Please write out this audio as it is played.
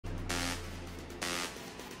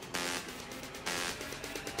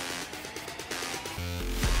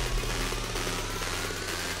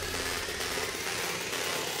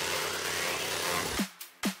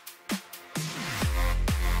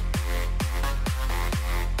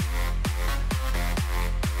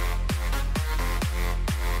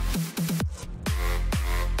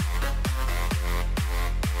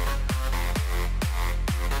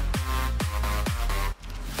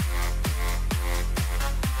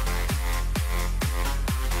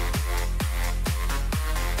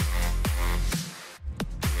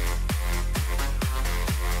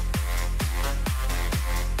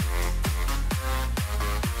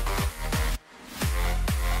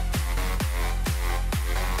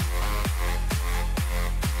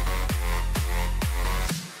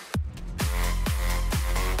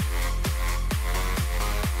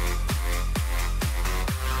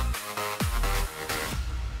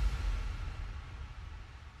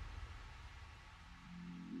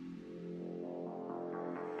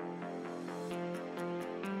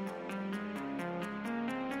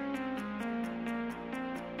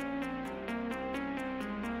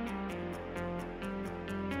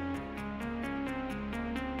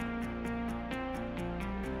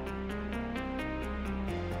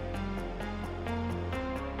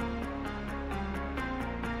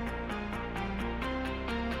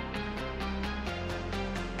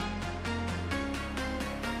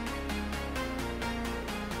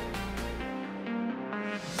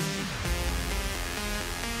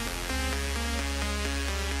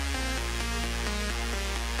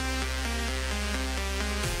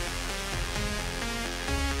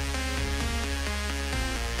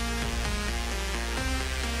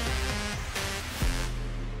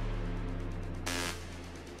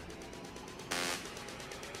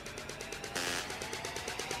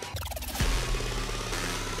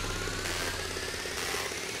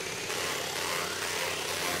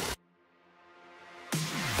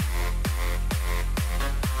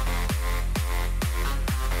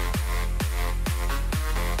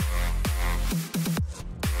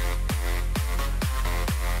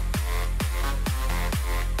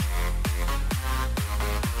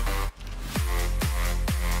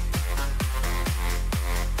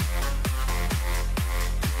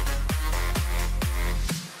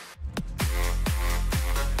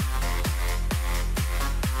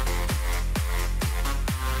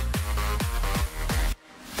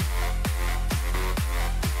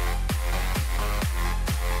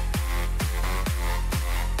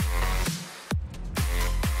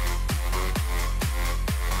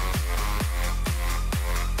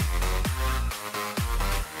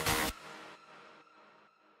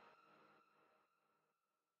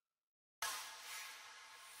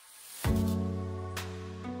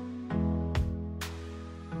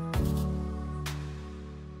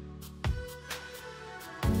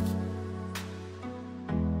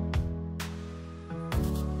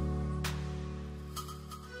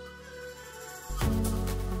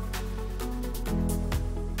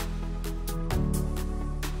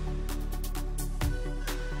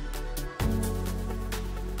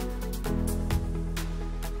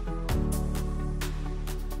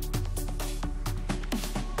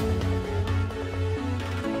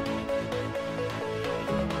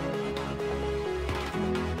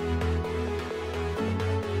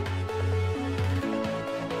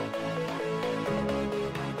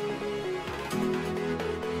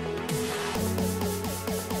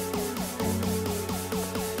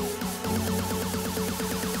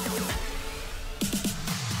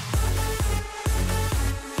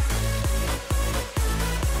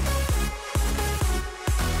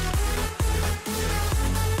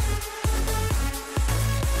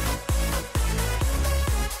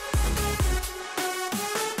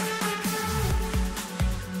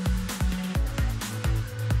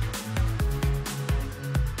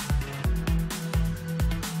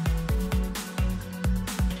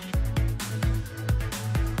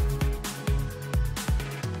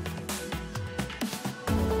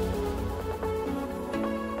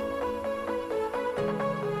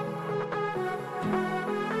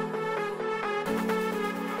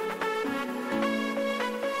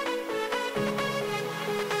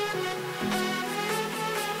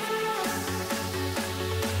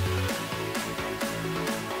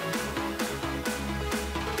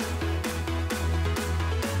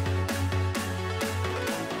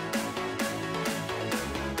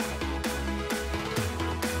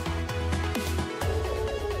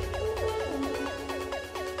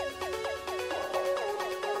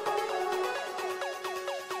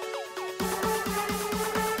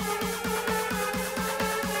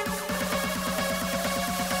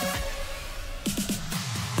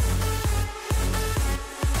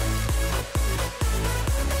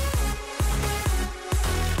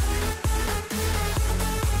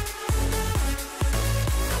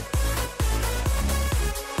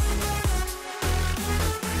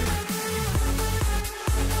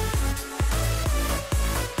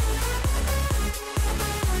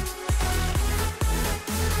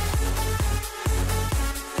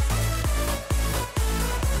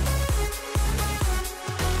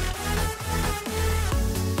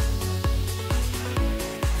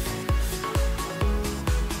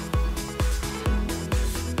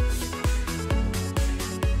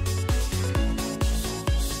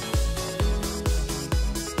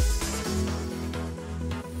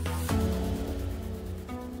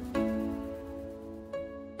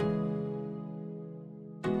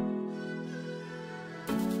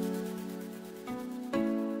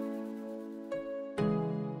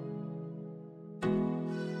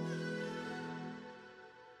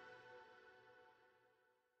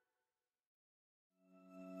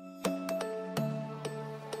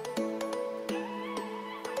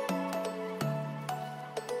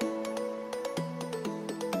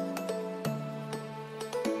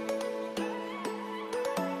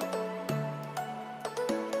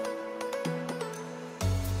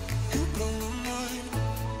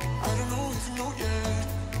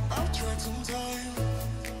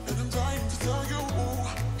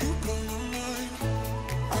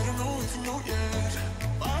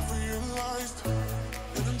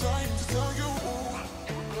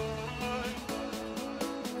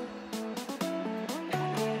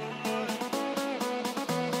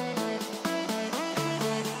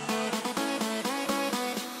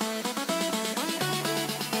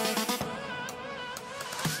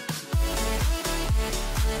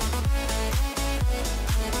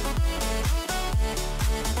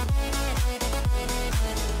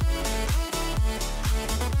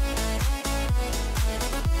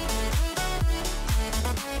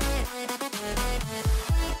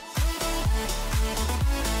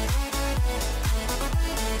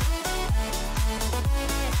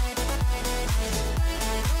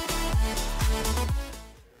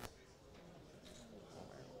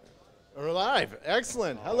live.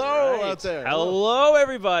 Excellent. Hello out there. Hello,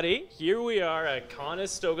 everybody. Here we are at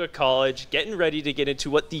Conestoga College, getting ready to get into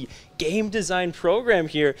what the game design program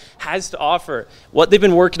here has to offer. What they've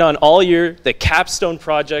been working on all year, the Capstone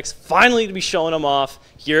projects, finally to be showing them off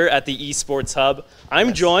here at the Esports Hub.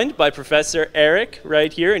 I'm joined by Professor Eric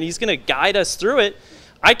right here, and he's going to guide us through it.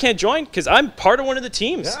 I can't join because I'm part of one of the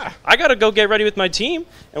teams. Yeah. I got to go get ready with my team,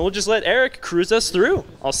 and we'll just let Eric cruise us through.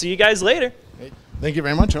 I'll see you guys later. Thank you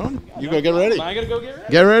very much, Owen. You go get ready. I got to go get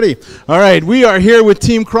ready. Get ready. All right, we are here with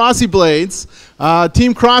Team Crossy Blades.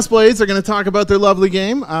 Team Crossblades are going to talk about their lovely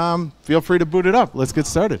game. Feel free to boot it up. Let's get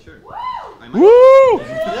started. Sure. Woo!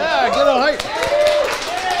 Yeah, get a hype.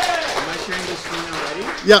 Am I sharing the screen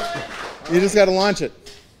already? Yep. You just got to launch it.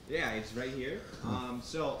 Yeah, it's right here.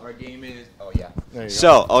 So our game is. Oh yeah. There you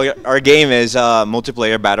So our game is a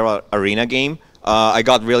multiplayer battle arena game. I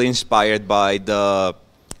got really inspired by the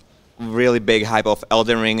really big hype of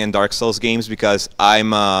Elden Ring and Dark Souls games because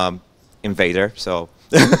I'm a invader. So.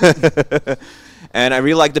 And I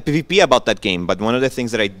really liked the PvP about that game, but one of the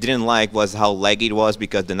things that I didn't like was how laggy it was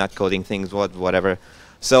because the not coding things, whatever.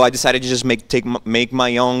 So I decided to just make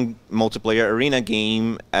my own multiplayer arena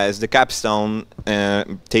game as the Capstone,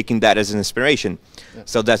 taking that as an inspiration. Yeah.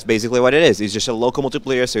 So that's basically what it is. It's just a local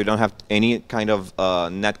multiplayer, so you don't have any kind of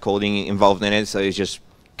net coding involved in it. So it's just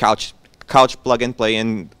couch plug and play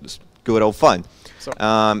and good old fun. So,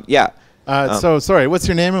 yeah. So sorry, what's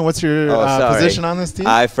your name and what's your position on this team?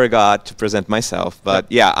 I forgot to present myself, but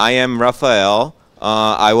yeah, I am Rafael.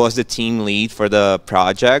 I was the team lead for the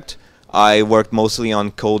project. I worked mostly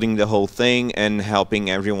on coding the whole thing and helping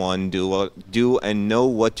everyone do and know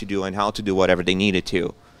what to do and how to do whatever they needed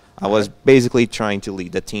to. I was basically trying to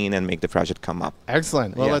lead the team and make the project come up.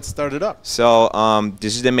 Excellent. Well, let's start it up. So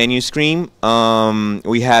this is the menu screen.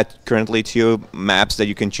 We had currently 2 maps that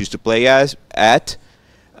you can choose to play at.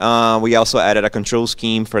 We also added a control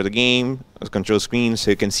scheme for the game, a control screen,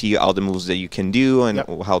 so you can see all the moves that you can do and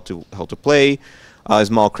how to play. A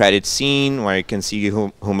small credit scene where you can see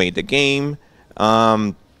who made the game,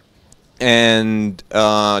 and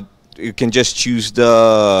you can just choose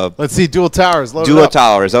the. Let's see, dual towers. Load it up. Dual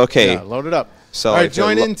towers. Okay. Yeah, load it up. So all right,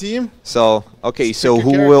 join in, team. So okay, Let's so pick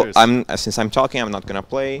who your will? characters. Since I'm talking, I'm not gonna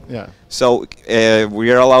play. Yeah. So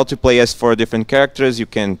we are allowed to play as 4 different characters. You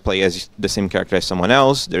can play as the same character as someone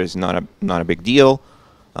else. There is not a big deal.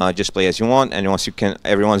 Just play as you want, and once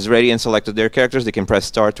everyone's ready and selected their characters, they can press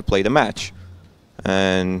start to play the match,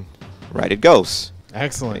 and right it goes.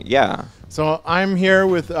 Excellent. Yeah. So I'm here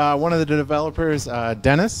with one of the developers,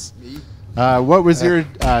 Dennis. Me. What was your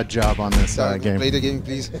job on this game? Play the game,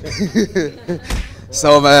 please.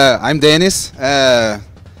 So I'm Dennis.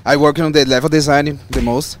 I work on the level design the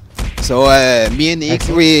most. So me and Nick,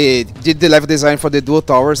 we did the level design for the dual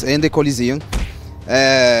towers and the Coliseum.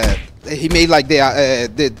 He made like the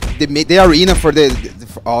arena for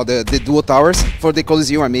all the dual towers. For the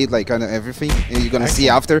Coliseum, I made like kind of everything. And you're gonna see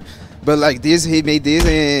after. But like this, he made this.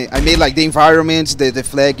 I made like the environment, the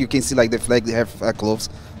flag. You can see like the flag. They have clothes.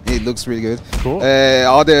 It looks really good. Cool.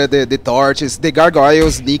 All the torches, the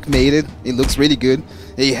gargoyles, Nick made it. It looks really good.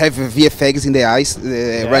 You have VFX in the eyes.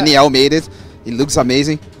 Raniel made it. It looks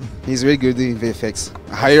amazing. He's really good in VFX.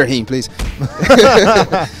 Hire him, please.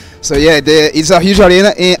 So yeah, it's a huge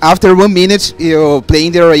arena. And after 1 minute, you play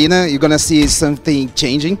in the arena, you're gonna see something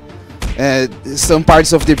changing. Some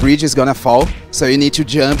parts of the bridge is gonna fall, so you need to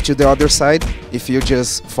jump to the other side. If you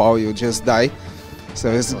just fall, you just die.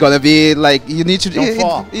 So it's gonna be like you need to don't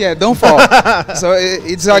fall. Yeah, don't fall. So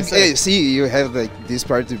it's like see, you have like this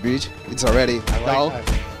part of the bridge. It's already down.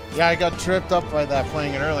 Yeah, I got tripped up by that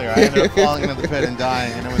playing it earlier. I ended up falling into the pit and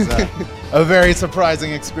dying, and it was a very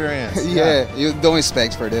surprising experience. Yeah, you don't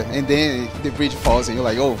expect for that, and then the bridge falls, and you're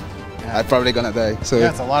like, oh, I'm probably gonna die. So yeah,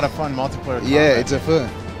 it's a lot of fun multiplayer. Yeah, it's a fun.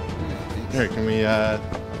 Here, can we,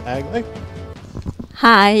 Agle?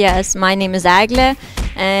 Hi, yes, my name is Agle,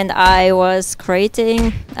 and I was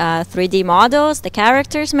creating 3D models, the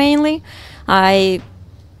characters mainly. I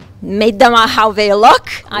made them how they look.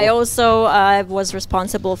 Cool. I also was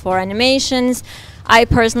responsible for animations. I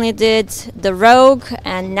personally did the Rogue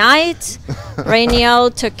and Knight. Raniel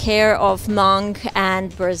took care of Monk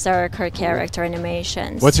and Berserker character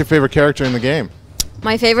animations. What's your favorite character in the game?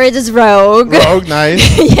 My favorite is Rogue. Rogue, nice.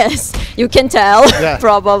 Yes, you can tell,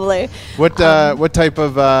 probably. What type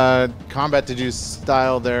of combat did you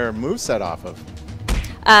style their moveset off of?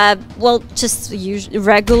 Well, just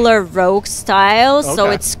regular Rogue style, so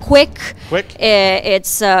it's quick.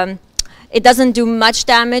 It doesn't do much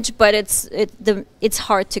damage, but it's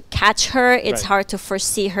hard to catch her. It's hard to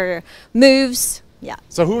foresee her moves. Yeah.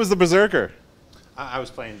 So who was the Berserker? I was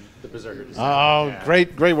playing the Berserker design. Oh, Yeah.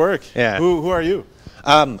 great work. Yeah. Who are you?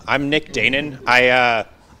 I'm Nick Danon. I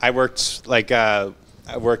worked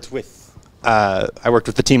with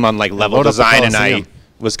the team on like level load up the design, and I Coliseum.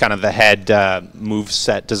 was kind of the head move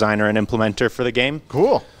set designer and implementer for the game.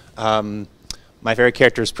 Cool. My favorite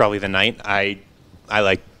character is probably the Knight. I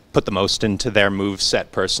like put the most into their move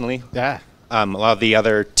set personally. Yeah. A lot of the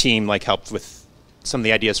other team like helped with some of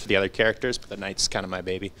the ideas for the other characters, but the Knight's kind of my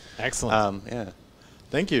baby. Excellent. Yeah.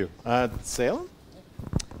 Thank you. Salem?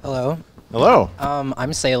 Hello. Hello.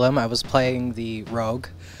 I'm Salem. I was playing the Rogue.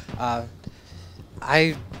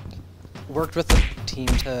 I worked with the team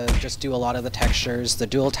to just do a lot of the textures. The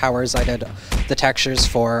dual towers I did the textures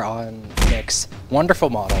for on Nick's. Wonderful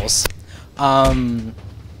models.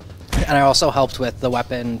 And I also helped with the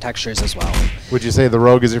weapon textures as well. Would you say the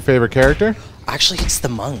Rogue is your favorite character? Actually, it's the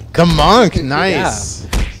Monk. The Monk. Nice.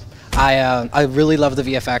 I really love the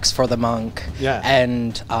VFX for the Monk. Yeah.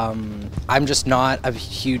 And I'm just not a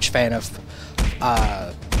huge fan of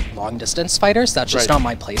long distance fighters. That's just Right. not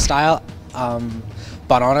my playstyle.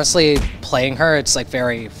 But honestly, playing her, it's like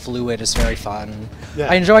very fluid. It's very fun. Yeah.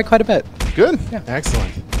 I enjoy it quite a bit. Good. Yeah.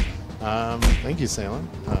 Excellent. Thank you, Salem.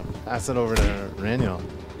 Pass it over to Raniel.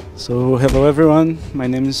 So hello everyone, my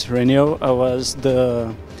name is Raniel. I was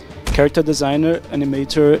the character designer,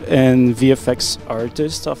 animator, and VFX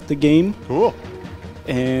artist of the game. Cool.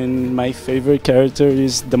 And my favorite character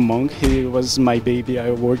is the Monk. He was my baby.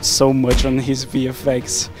 I worked so much on his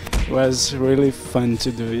VFX. It was really fun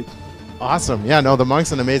to do it. Awesome. Yeah, no, the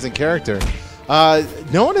Monk's an amazing character.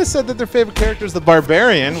 No one has said that their favorite character is the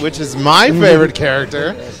Barbarian, which is my favorite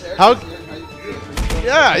character. How?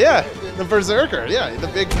 Yeah, the Berserker. Yeah, the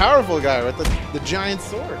big, powerful guy with the giant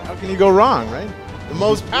sword. How can you go wrong, right? The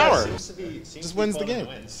most power just wins the game.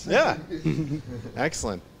 Yeah.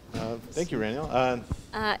 Excellent. Thank you, Raniel.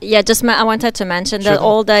 Yeah, I wanted to mention Sure. that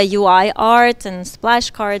all the UI art and splash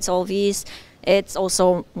cards, all these, it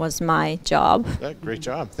also was my job. Yeah, great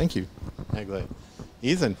job. Thank you. Agley.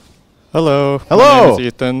 Ethan. Hello. Hello. My name is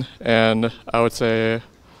Ethan, and I would say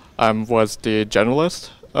I was the generalist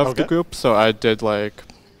of the Okay. group. So I did like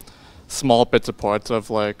small bits of parts of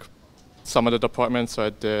like some of the departments. So I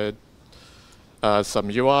did some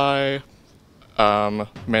UI,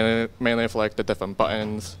 mainly for like the different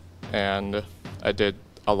buttons, and I did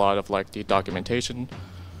a lot of like the documentation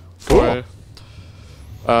for.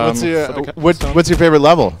 What's your for the what's your favorite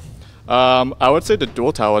level? I would say the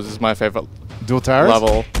dual towers is my favorite Dual towers.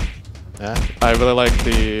 level. Yeah. I really like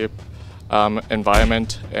the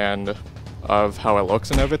environment and of how it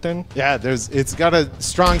looks and everything. Yeah, it's got a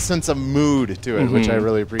strong sense of mood to it, which I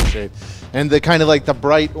really appreciate. And the kind of like the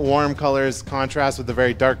bright, warm colors contrast with the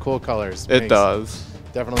very dark, cool colors. It Makes- does.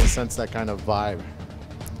 Definitely sense that kind of vibe.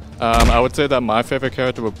 I would say that my favorite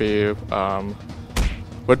character would be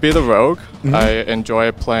the Rogue. I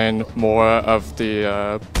enjoy playing more of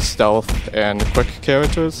the stealth and quick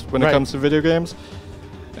characters when Right. it comes to video games.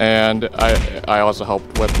 And I also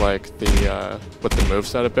helped with like the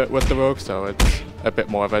moveset a bit with the Rogue, so it's a bit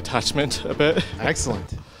more of an attachment a bit.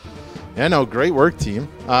 Excellent. Yeah, no, great work, team.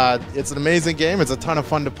 It's an amazing game. It's a ton of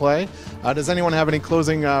fun to play. Does anyone have any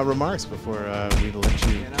closing remarks before we let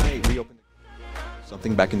you? Can I reopen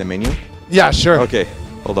something back in the menu? Yeah, sure. Okay,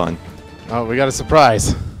 hold on. Oh, we got a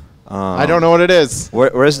surprise. I don't know what it is.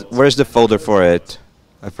 Where's the folder for it?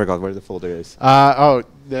 I forgot where the folder is.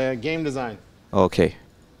 The game design. Okay.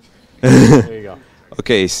 There you go.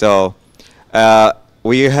 Okay, so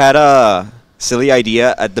we had a silly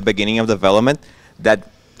idea at the beginning of development that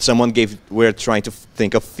we're trying to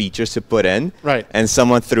think of features to put in. Right. And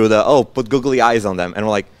someone threw put googly eyes on them. And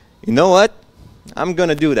we're like, you know what? I'm going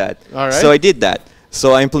to do that. All right. So I did that.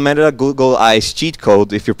 So I implemented a Google Eyes cheat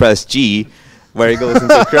code if you press G, where it goes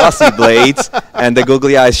into Crossy Blades, and the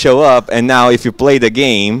googly eyes show up. And now if you play the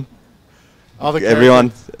game, All the everyone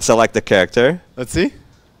characters. select the character. Let's see.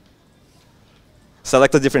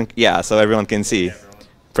 Select a different, so everyone can see.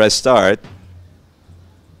 Press start.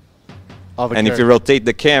 All the And if you characters. rotate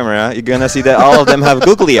the camera, you're going to see that all of them have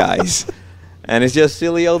googly eyes. And it's just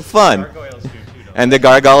silly old fun. And the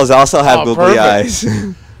gargoyles also have Oh, googly perfect. eyes.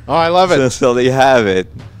 Oh, I love it. so they have it.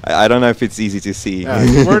 I don't know if it's easy to see.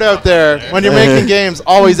 Yeah, word out there, when you're making games,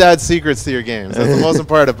 always add secrets to your games. That's the most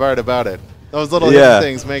important part about it. Those little hidden Yeah.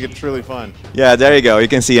 things make it truly fun. Yeah, there you go. You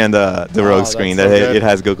can see on the rogue that's screen so that good. it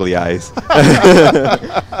has googly eyes.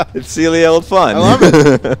 It's silly old fun. I love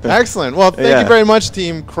it. Excellent. Well, thank Yeah. you very much,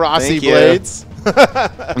 Team Crossy Thank you. Blades.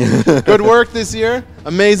 Good work this year.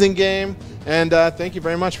 Amazing game. And thank you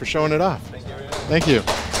very much for showing it off. Thank you.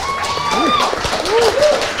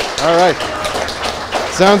 All right.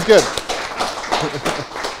 Sounds good.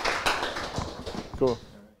 Cool.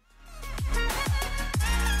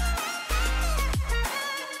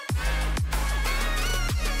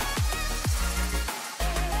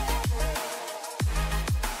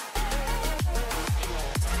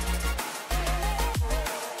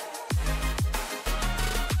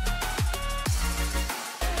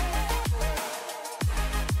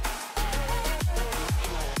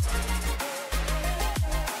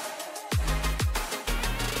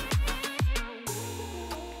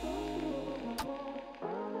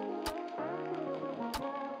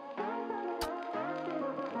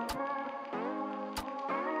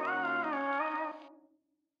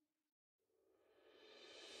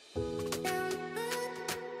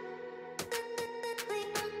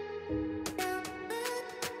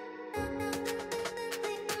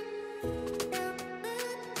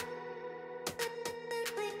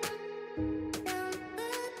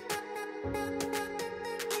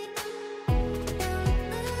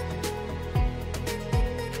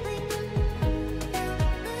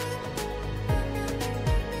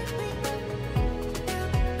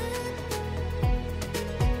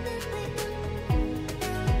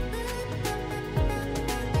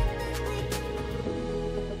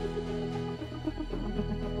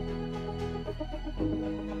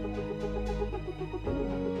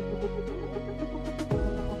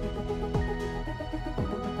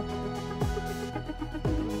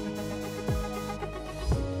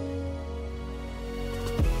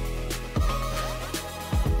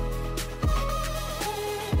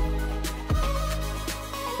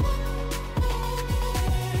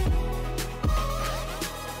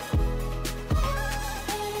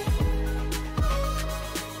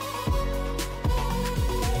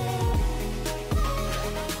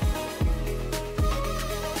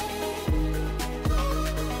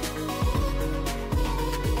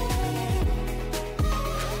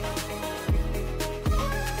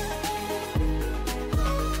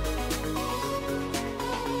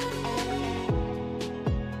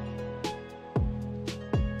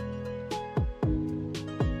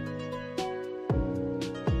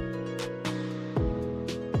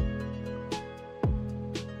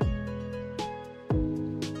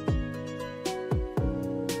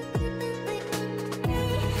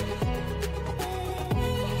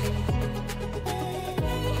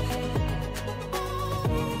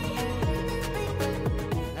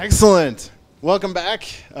 Excellent. Welcome back.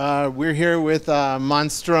 We're here with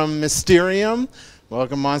Monstrum Mysterium.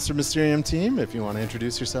 Welcome, Monster Mysterium team. If you want to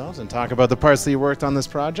introduce yourselves and talk about the parts that you worked on this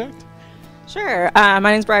project. Sure. My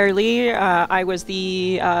name is Briar Lee. I was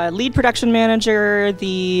the lead production manager,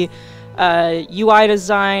 the UI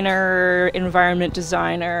designer, environment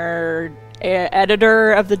designer,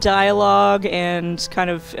 editor of the dialogue, and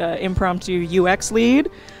kind of impromptu UX lead.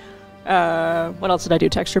 What else did I do?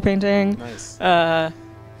 Texture painting. Nice.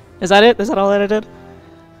 Is that it? Is that all that I did?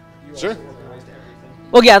 Sure.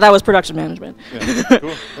 Well, yeah, that was production management. Yeah.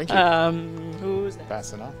 Cool. Thank you. Who's that?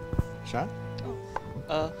 Pass it on. Shad?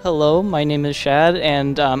 Hello, my name is Shad,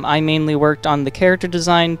 and I mainly worked on the character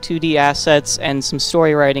design, 2D assets, and some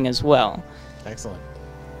story writing as well. Excellent.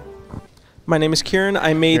 My name is Kieran.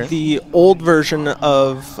 I made the old version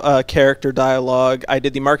of character dialogue. I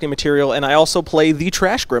did the marketing material, and I also play the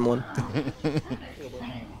Trash Gremlin.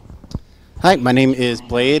 Hi, my name is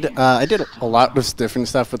Blade. I did a lot of different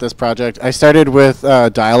stuff with this project. I started with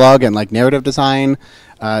dialogue and like narrative design,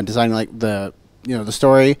 designing like the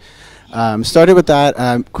story. Started with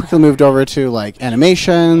that. Quickly moved over to like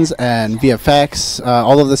animations and VFX,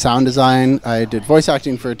 all of the sound design. I did voice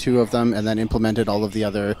acting for 2 of them, and then implemented all of the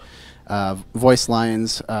other voice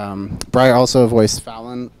lines. Briar also voiced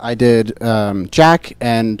Fallon. I did Jack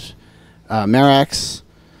and Marax,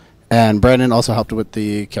 and Brandon also helped with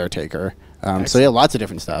the caretaker. So yeah, lots of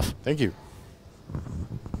different stuff. Thank you.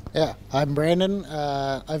 Yeah, I'm Brandon.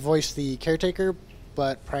 I voiced the caretaker,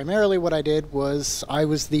 but primarily what I did was I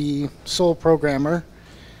was the sole programmer.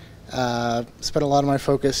 Spent a lot of my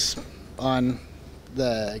focus on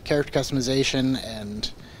the character customization and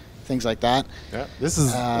things like that. Yeah, this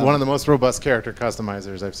is one of the most robust character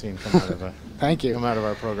customizers I've seen come out of thank you. Come out of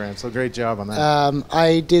our program. So great job on that.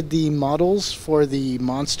 I did the models for the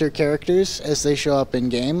monster characters as they show up in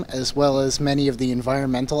game, as well as many of the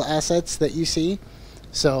environmental assets that you see.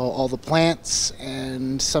 So all the plants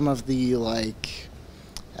and some of the like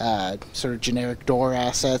sort of generic door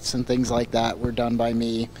assets and things like that were done by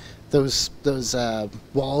me. Those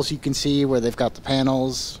walls you can see where they've got the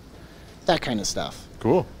panels, that kind of stuff.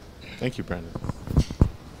 Cool. Thank you, Brandon.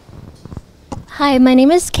 Hi, my name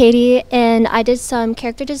is Katie, and I did some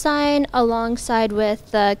character design alongside with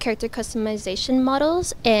the character customization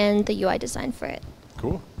models and the UI design for it.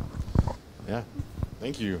 Cool. Yeah.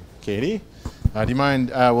 Thank you, Katie. Do you mind,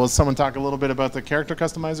 will someone talk a little bit about the character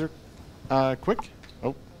customizer quick?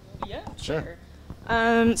 Oh, yeah, sure.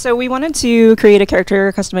 So we wanted to create a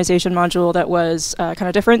character customization module that was kind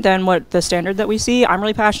of different than what the standard that we see. I'm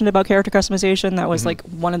really passionate about character customization. That was like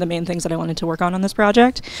one of the main things that I wanted to work on this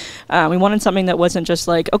project. We wanted something that wasn't just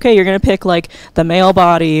like, okay, you're going to pick like the male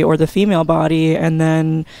body or the female body, and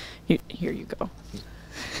then here you go.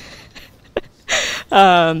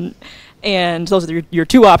 And those are your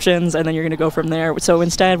two options, and then you're going to go from there. So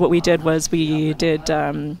instead, what we did was we did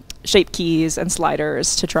shape keys and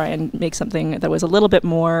sliders to try and make something that was a little bit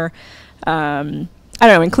more, I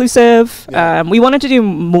don't know, inclusive. Yeah. We wanted to do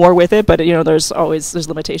more with it, but there's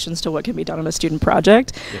limitations to what can be done on a student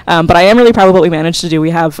project. Yeah. But I am really proud of what we managed to do. We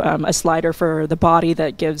have a slider for the body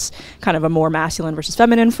that gives kind of a more masculine versus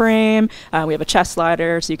feminine frame. We have a chest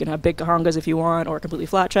slider, so you can have big kahongas if you want, or a completely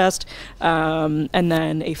flat chest. And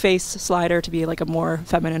then a face slider to be like a more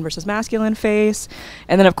feminine versus masculine face.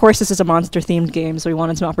 And then, of course, this is a monster-themed game, so we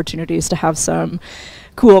wanted some opportunities to have some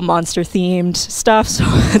cool monster themed stuff. So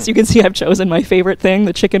as you can see, I've chosen my favorite thing,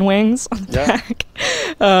 the chicken wings on the back.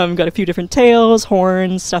 Got a few different tails,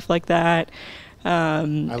 horns, stuff like that. I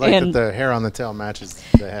like that the hair on the tail matches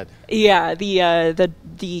the head. Yeah,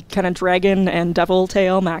 the kind of dragon and devil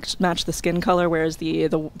tail match the skin color, whereas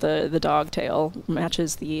the dog tail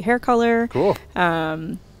matches the hair color. Cool.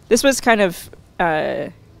 This was kind of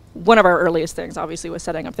one of our earliest things, obviously, was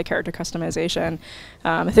setting up the character customization.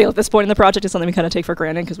 I think at this point in the project, it's something we kind of take for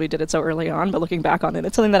granted because we did it so early on. But looking back on it,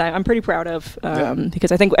 it's something that I'm pretty proud of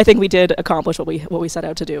because I think we did accomplish what we set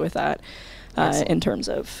out to do with that in terms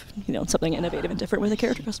of something innovative and different with the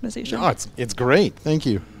character customization. No, it's great. Thank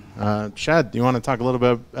you. Shad, do you want to talk a little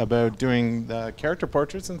bit about doing the character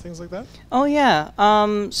portraits and things like that? Oh, yeah.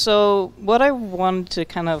 So what I wanted to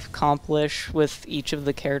kind of accomplish with each of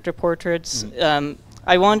the character portraits,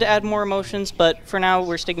 I wanted to add more emotions, but for now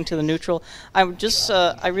we're sticking to the neutral. I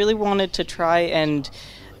really wanted to try and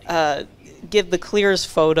give the clearest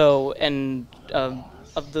photo and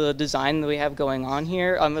of the design that we have going on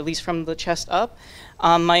here, at least from the chest up.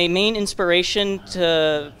 My main inspiration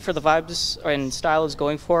for the vibes and style I was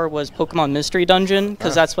going for was Pokemon Mystery Dungeon,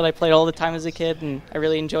 because that's what I played all the time as a kid, and I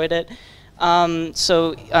really enjoyed it.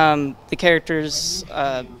 The characters...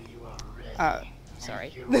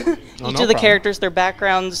 Sorry. Each of the characters, their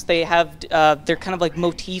backgrounds, they have they're kind of like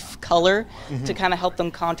motif color to kind of help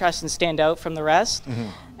them contrast and stand out from the rest.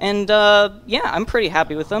 And yeah, I'm pretty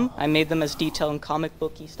happy with them. I made them as detailed and comic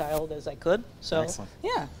booky styled as I could. So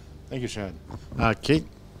yeah. Thank you, Shad.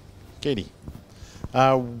 Katie,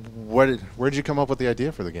 where'd you come up with the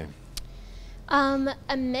idea for the game?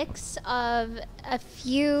 A mix of a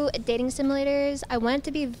few dating simulators. I wanted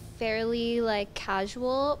to be fairly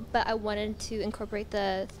casual, but I wanted to incorporate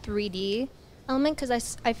the 3D element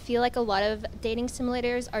because I feel like a lot of dating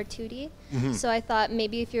simulators are 2D. So I thought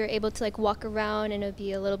maybe if you're able to walk around and it would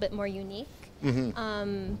be a little bit more unique.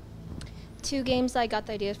 Two games that I got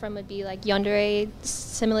the idea from would be Yandere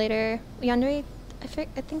Simulator, Yandere, I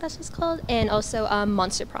think that's what it's called, and also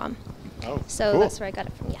Monster Prom. Oh, so cool. That's where I got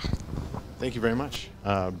it from. Yeah. Thank you very much.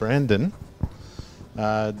 Brandon,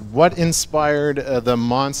 what inspired the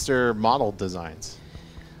monster model designs?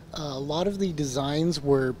 A lot of the designs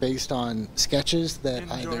were based on sketches that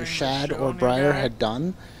either Shad or Briar had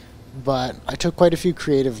done, but I took quite a few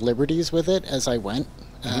creative liberties with it as I went,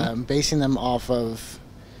 basing them off of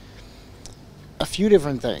a few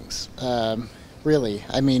different things. Really,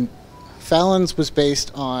 I mean, Fallon's was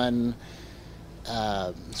based on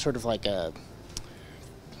sort of like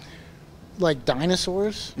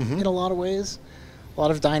dinosaurs in a lot of ways. A lot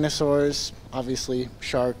of dinosaurs, obviously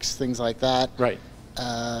sharks, things like that. Right.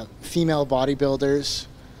 Female bodybuilders.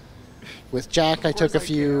 With Jack, I took a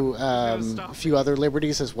few other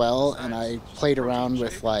liberties as well, and I played around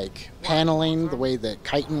with paneling, the way that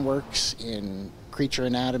chitin works in creature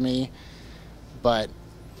anatomy, but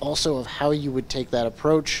also of how you would take that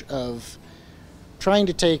approach of trying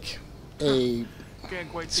to take a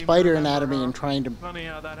spider anatomy and trying to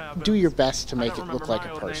do your best to make it look like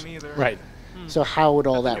a person. Right. So how would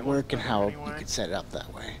all that work and how you could set it up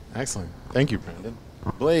that way? Excellent. Thank you, Brandon.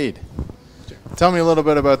 Blade, tell me a little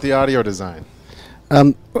bit about the audio design.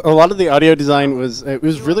 A lot of the audio design was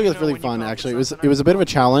really fun. Actually, it was a bit of a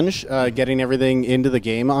challenge getting everything into the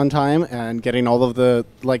game on time and getting all of the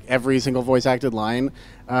every single voice acted line.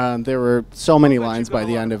 There were so many lines by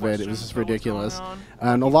the end of it; it was just ridiculous.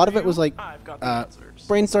 And a lot of it was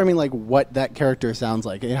brainstorming what that character sounds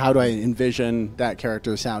like and how do I envision that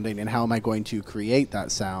character sounding and how am I going to create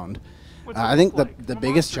that sound. I think the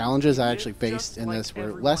biggest challenges I actually faced in this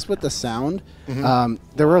were less with the sound. Mhm.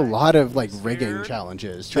 There were a lot of like rigging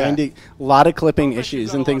challenges, a lot of clipping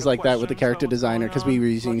issues and things like that with the character designer because we were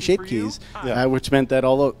using shape keys, which meant that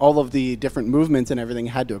all of the different movements and everything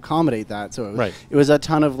had to accommodate that. So it was a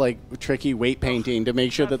ton of like tricky weight painting to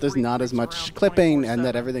make sure that there's not as much clipping and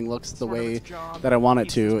that everything looks the way that I want it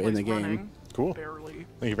to in the game. Cool.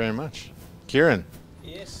 Thank you very much. Kieran.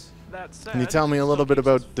 Yes. Can you tell me a little bit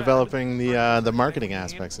about developing the marketing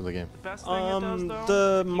aspects of the game?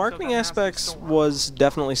 The marketing aspects was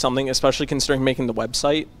definitely something, especially considering making the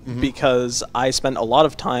website, because I spent a lot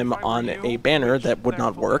of time on a banner that would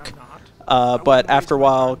not work. But after a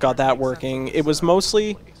while, got that working. It was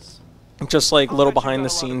mostly just like little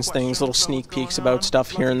behind-the-scenes things, little sneak peeks about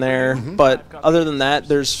stuff here and there. But other than that,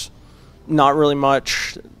 there's not really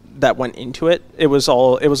much that went into it. It was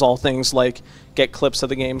all things like get clips of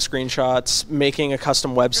the game, screenshots. Making a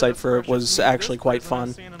custom website for it was actually quite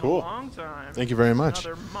fun. Cool. Thank you very much.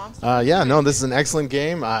 Yeah, no, this is an excellent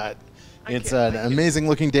game. It's an amazing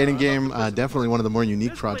looking dating game. Definitely one of the more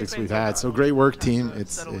unique projects we've had. So great work, team.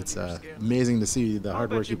 It's amazing to see the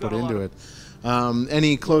hard work you put into it.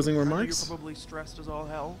 Any closing remarks?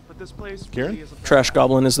 Kieran? Trash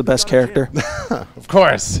Goblin is the best character. Of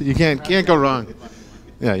course. You can't go wrong.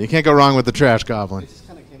 Yeah, you can't go wrong with the Trash Goblin.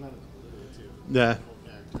 Yeah.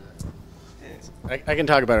 I can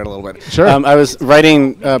talk about it a little bit. Sure. I was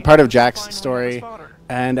writing part of Jack's story,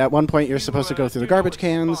 and at one point you're supposed to go through the garbage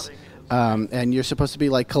cans, and you're supposed to be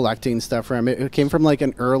like collecting stuff from it. It came from like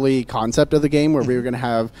an early concept of the game where we were going to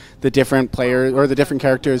have the different players or the different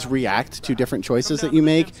characters react to different choices that you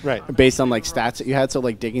make based on like stats that you had. So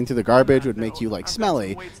like digging through the garbage would make you like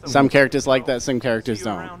smelly. Some characters like that, some characters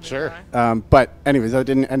don't. Sure. But anyways, that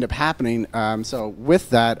didn't end up happening. So with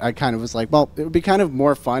that, I kind of was like, well, it would be kind of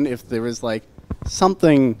more fun if there was like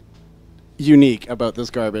something unique about this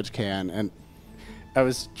garbage can. And I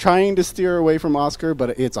was trying to steer away from Oscar,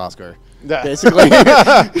 but it's Oscar, basically.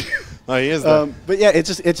 Oh, he is. But yeah, it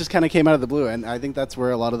just kind of came out of the blue, and I think that's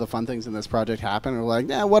where a lot of the fun things in this project happen. We're like,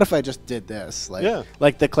 yeah, what if I just did this?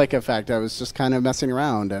 Like the click effect. I was just kind of messing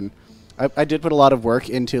around, and I did put a lot of work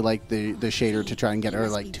into like the shader to try and get our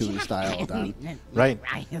like toon style done. Right.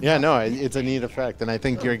 Yeah, no, it's a neat effect, and I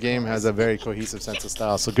think your game has a very cohesive sense of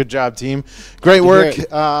style. So good job, team. Great work,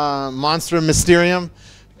 Monster Mysterium.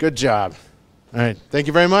 Good job. All right. Thank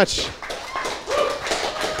you very much.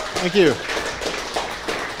 Thank you.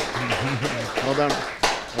 Hold on.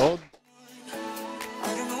 Hold.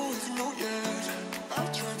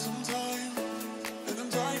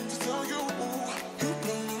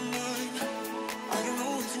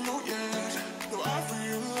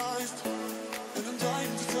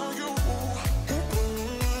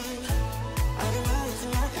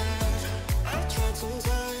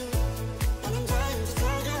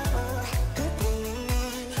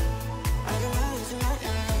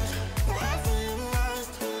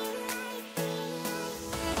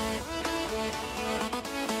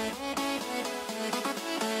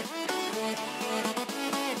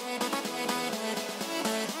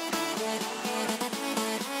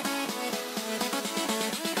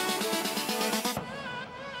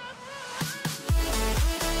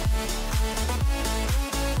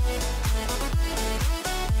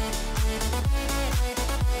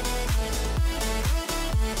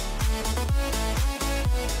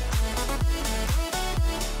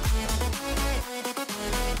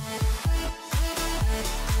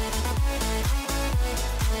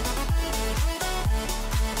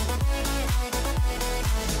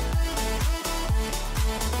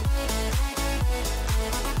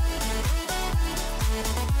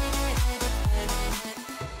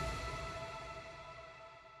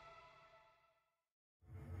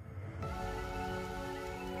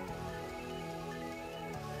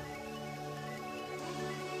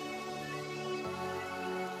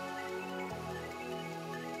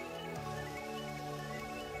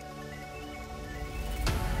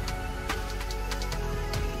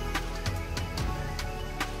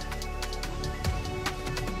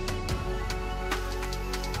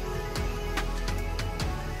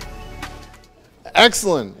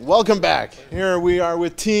 Excellent. Welcome back. Here we are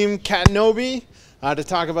with Team Catnobi to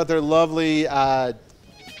talk about their lovely,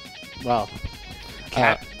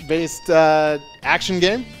 cat-based action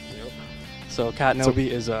game. So Catnobi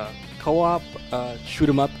is a co-op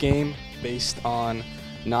shoot-'em-up game based on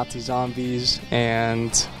Nazi zombies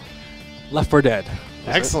and Left 4 Dead.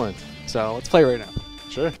 Excellent. So let's play right now.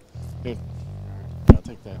 Sure. Good. I'll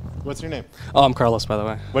take that. What's your name? Oh, I'm Carlos, by the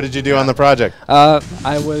way. What did you do on the project?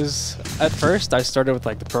 I was At first, I started with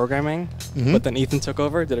like the programming, but then Ethan took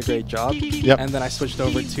over, did a great job. Yep. And then I switched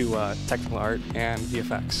over to technical art and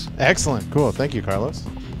VFX. Excellent. Cool. Thank you, Carlos.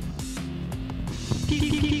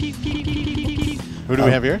 Who do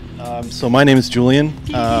we have here? So my name is Julian.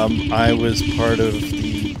 I was part of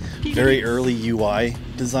the very early UI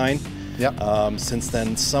design. Yep. Since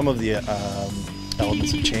then, some of the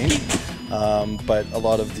elements have changed, but a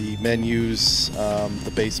lot of the menus,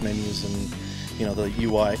 the base menus, and the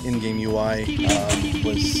UI, in-game UI,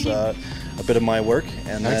 was a bit of my work.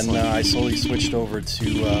 And then I slowly switched over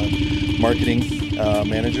to marketing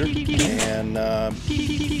manager, and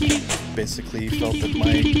basically felt that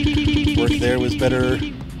my work there was better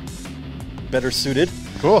suited.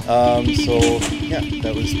 Cool. So yeah,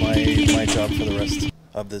 that was my job for the rest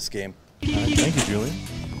of this game. All right, thank you, Julian.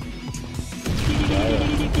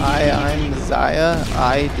 Hi, I'm Zaya.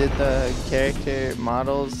 I did the character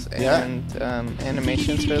models and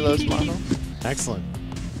animations for those models. Excellent.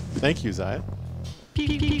 Thank you, Zaya.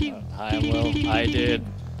 Hi, I'm Will. I did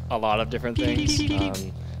a lot of different things.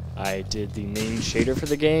 I did the main shader for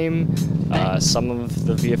the game, some of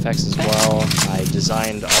the VFX as well. I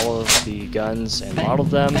designed all of the guns and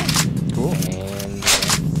modeled them. Cool. And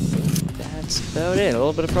that's about it. A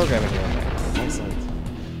little bit of programming here and there. Excellent.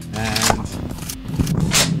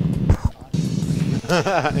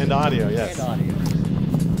 And audio, yes. And audio.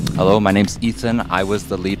 Hello, my name's Ethan. I was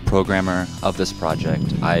the lead programmer of this project.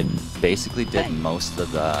 I basically did most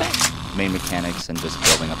of the main mechanics and just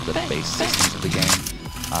building up the base systems of the game.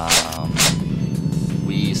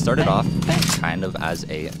 We started off kind of as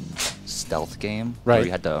a stealth game, where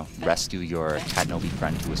you had to rescue your Katnobi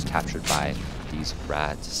friend who was captured by these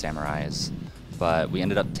rad samurais. But we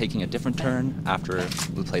ended up taking a different turn after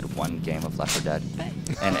we played one game of Left 4 Dead,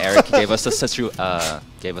 and Eric gave us a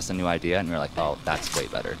new idea, and we were like, "Oh, that's way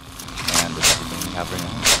better." And it's everything we have right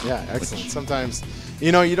now. Yeah, excellent. Sometimes,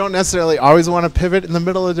 you don't necessarily always want to pivot in the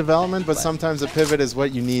middle of development, but sometimes a pivot is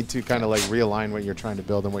what you need to kind of like realign what you're trying to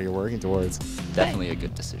build and what you're working towards. Definitely a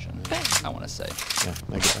good decision, I want to say. Yeah,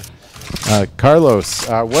 I get that. Carlos,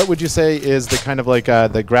 what would you say is the kind of like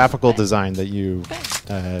the graphical design that you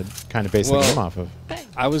kind of base the game off of?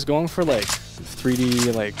 I was going for like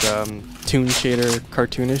 3D, like toon shader,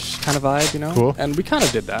 cartoonish kind of vibe, Cool. And we kind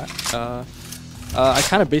of did that. I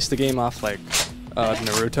kind of based the game off like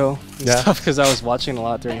Naruto and stuff because I was watching a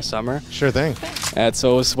lot during the summer. Sure thing. And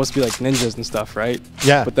so it was supposed to be like ninjas and stuff, right?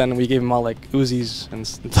 Yeah. But then we gave them all like Uzis and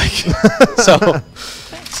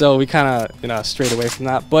so we kind of strayed away from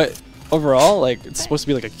that. But overall, like it's supposed to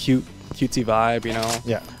be like a cutesy vibe,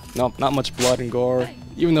 Yeah. Not much blood and gore,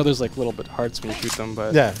 even though there's like little bit hearts when you shoot them,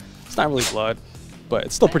 but yeah, it's not really blood, but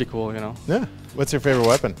it's still pretty cool, Yeah. What's your favorite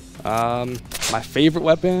weapon? My favorite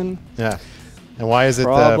weapon. Yeah. And why is it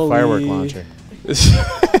the firework launcher?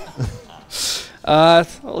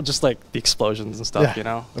 Well, just like the explosions and stuff,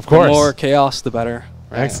 Of course. The more chaos, the better.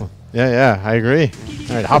 Right? Excellent. Yeah, I agree.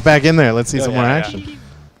 All right, hop back in there. Let's see some more action.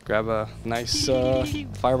 Grab a nice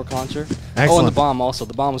firework launcher. Excellent. Oh, and the bomb also.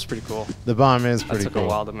 The bomb was pretty cool. The bomb is pretty cool. That took a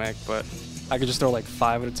while to make, but I could just throw like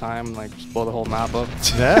 5 at a time and like just blow the whole map up.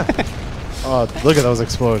 Yeah. Oh, look at those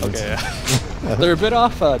explosions. Okay, yeah. They're a bit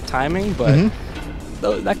off timing, but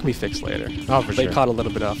that can be fixed later. Oh, for they sure. caught a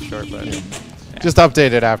little bit off short, but just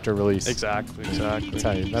update it after release. Exactly.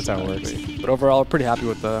 That's how it works. But overall, pretty happy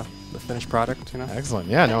with the finished product. Excellent.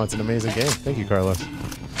 Yeah, no, it's an amazing game. Thank you, Carlos.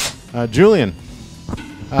 Julian.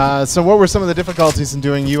 So what were some of the difficulties in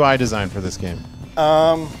doing UI design for this game?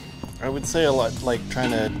 I would say a lot, like trying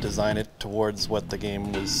to design it towards what the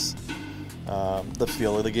game was, the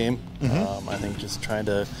feel of the game. I think just trying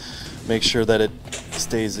to make sure that it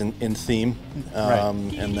stays in theme,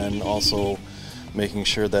 and then also making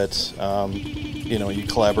sure that you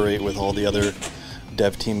collaborate with all the other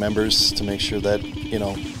dev team members to make sure that it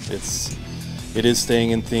is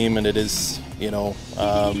staying in theme, and it is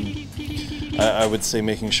I would say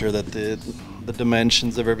making sure that the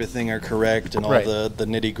dimensions of everything are correct and all the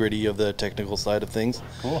nitty-gritty of the technical side of things.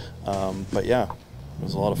 Cool. But yeah, it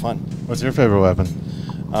was a lot of fun. What's your favorite weapon?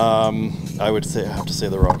 I have to say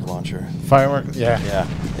the rocket launcher. Firework? Yeah.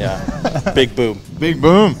 Big boom. Big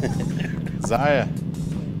boom. Zaya,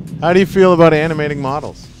 how do you feel about animating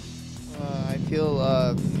models? I feel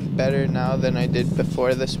better now than I did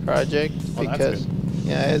before this project because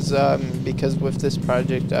because with this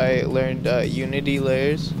project I learned Unity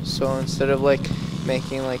layers. So instead of like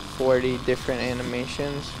making like 40 different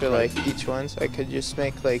animations for like each ones, I could just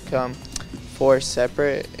make like 4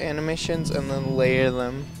 separate animations and then layer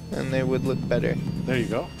them, and they would look better. There you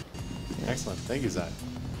go. Excellent. Thank you, Zach.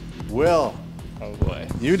 Will, Oh boy.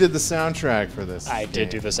 You did the soundtrack for this. I did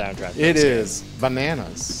do the soundtrack. It is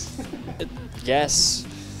bananas. Yes.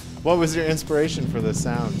 What was your inspiration for the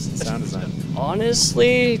sounds and sound design?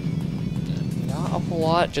 Honestly, not a whole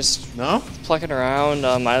lot. Just plucking around.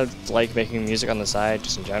 I like making music on the side,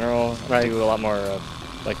 just in general. I do a lot more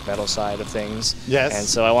of like metal side of things. Yes. And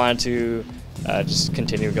so I wanted to just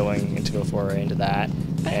continue going into a foray into that.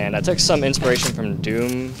 And I took some inspiration from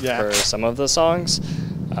Doom for some of the songs.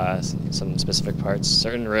 Some specific parts,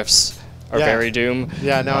 certain riffs are very Doom.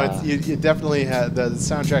 Yeah, no, you definitely had the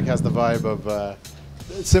soundtrack has the vibe of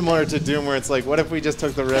similar to Doom, where it's like, what if we just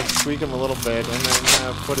took the riffs, tweak them a little bit, and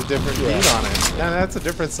then put a different beat on it? Yeah, that's a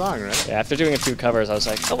different song, right? Yeah, after doing a few covers, I was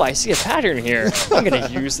like, oh, I see a pattern here. I'm gonna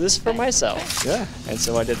use this for myself. Yeah. And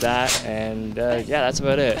so I did that, and yeah, that's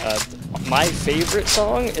about it. My favorite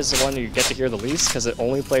song is the one you get to hear the least because it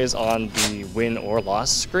only plays on the win or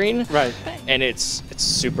loss screen. Right. And it's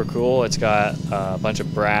super cool. It's got a bunch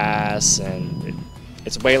of brass, and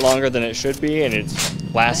it's way longer than it should be, and it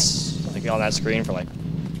lasts like on that screen for like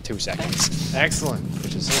 2 seconds. Excellent.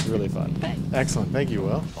 Which is really fun. Excellent. Thank you,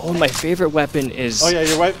 Will. Oh, my favorite weapon is... Oh, yeah,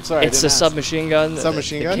 your weapon? Sorry, it's a submachine gun.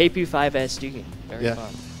 Submachine gun? The KP5SD. Very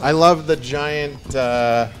fun. I love the giant,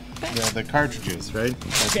 the cartridges, right?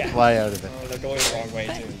 That fly out of it. Oh, they're going the wrong way,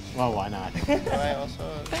 too. Well, why not? I also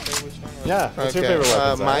say which one was What's your favorite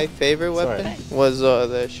weapon? my favorite weapon was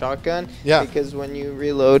the shotgun. Yeah. Because when you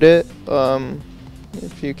reload it,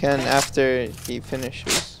 if you can, after he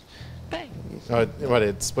finishes. What,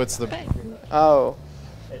 it splits the... Oh,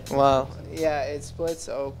 well, yeah, it splits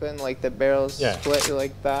open, like the barrels split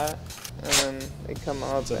like that, and then they come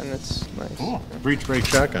up, and it's nice. Cool. Breach break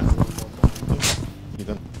shotgun.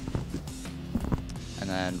 Ethan. And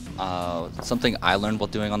then something I learned while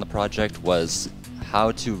doing on the project was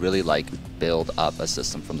how to really like build up a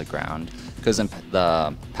system from the ground. Because in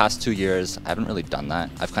the past 2 years, I haven't really done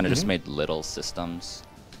that. I've kind of just made little systems,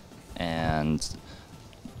 and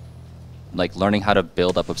like learning how to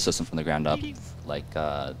build up a system from the ground up, like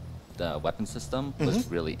the weapon system was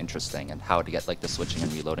really interesting, and how to get like the switching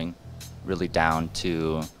and reloading really down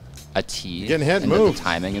to a T. Getting hit, and move. the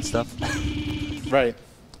timing and stuff. Right.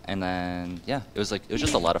 And then yeah, it was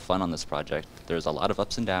just a lot of fun on this project. There's a lot of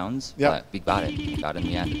ups and downs, Yep. but we got it. We got it in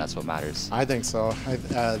the end, and that's what matters. I think so.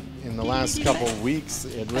 In the last couple of weeks,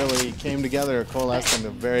 it really came together, coalesced into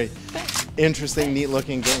a very interesting,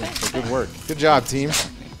 neat-looking game. So good work. Good job, team.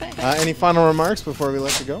 Any final remarks before we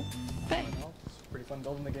let you go? Pretty fun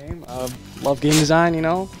building the game. Love game design, you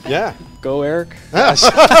know? Yeah. Go, Eric. Thank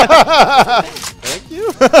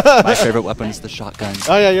you. My favorite weapon is the shotgun.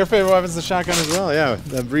 Oh, yeah, your favorite weapon is the shotgun as well. Yeah,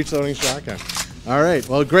 the breech-loading shotgun. All right.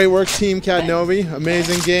 Well, great work, Team Catnobi.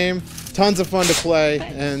 Amazing game. Tons of fun to play.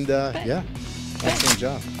 And, yeah, excellent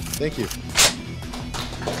job. Thank you.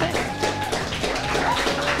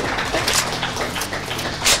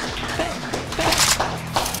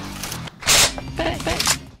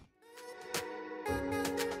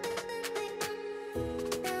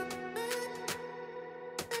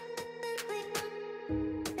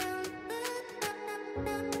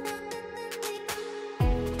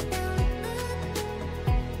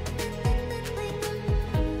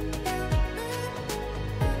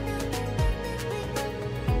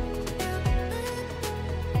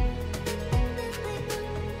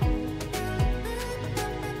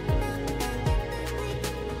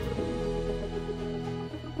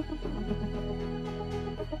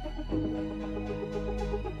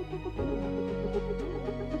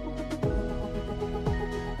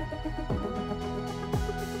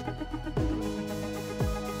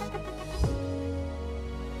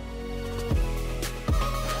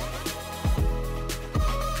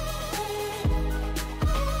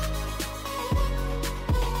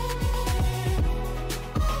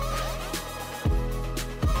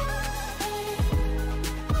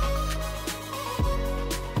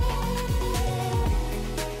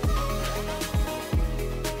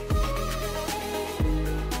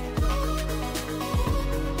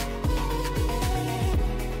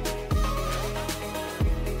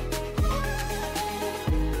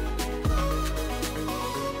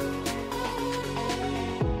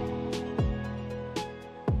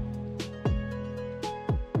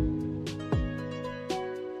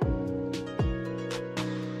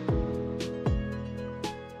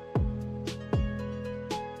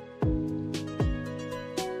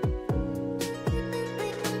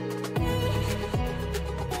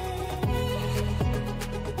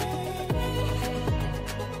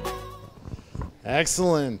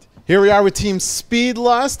 Excellent. Here we are with Team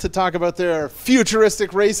Speedlust to talk about their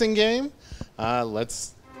futuristic racing game.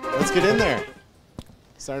 Let's get in there.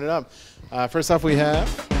 Start it up. First off, we have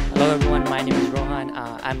Hello everyone, my name is Rohan.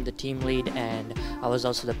 I'm the team lead, and I was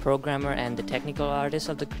also the programmer and the technical artist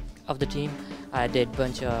of the team. I did a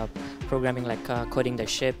bunch of programming, like coding the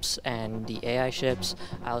ships and the AI ships.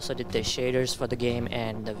 I also did the shaders for the game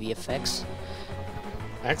and the VFX.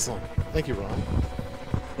 Excellent. Thank you, Ron.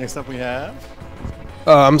 Next up we have...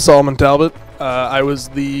 I'm Solomon Talbot. I was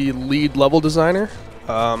the lead level designer.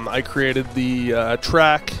 I created the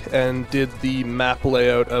track and did the map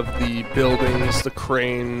layout of the buildings, the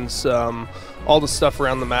cranes, all the stuff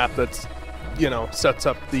around the map that's, sets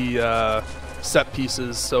up the set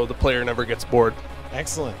pieces so the player never gets bored.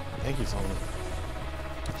 Excellent. Thank you, Solomon.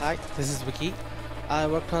 Hi, this is Vicky. I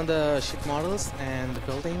worked on the ship models and the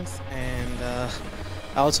buildings, and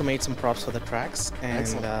I also made some props for the tracks. And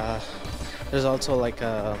there's also like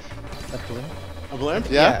a blimp. A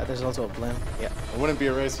blimp? Yeah? There's also a blimp. Yeah. It wouldn't be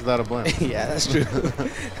a race without a blimp. Yeah, that's true.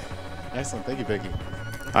 Excellent. Thank you, Vicky.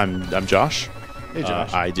 I'm Josh. Hey,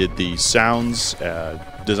 Josh. I did the sounds,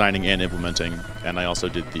 designing and implementing, and I also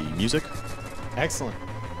did the music. Excellent.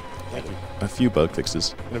 Thank you. A few bug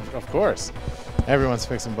fixes. Of course. Everyone's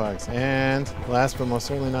fixing bugs. And last but most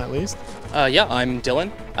certainly not least... Yeah, I'm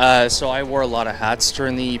Dylan. So I wore a lot of hats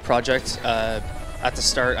during the project. At the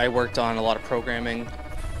start, I worked on a lot of programming,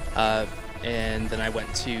 and then I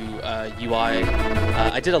went to UI.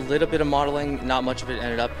 I did a little bit of modeling. Not much of it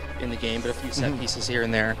ended up in the game, but a few set pieces here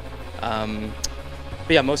and there. But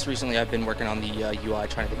yeah, most recently I've been working on the UI,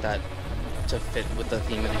 trying to get that to fit with the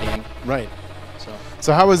theme of the game. Right.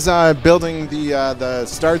 So how was building the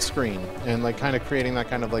start screen and like kind of creating that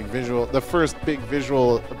kind of like visual, the first big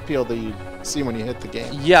visual appeal that you see when you hit the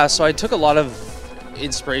game? Yeah, so I took a lot of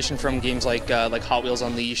inspiration from games like Hot Wheels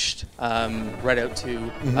Unleashed, Redout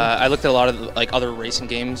 2. I looked at a lot of like other racing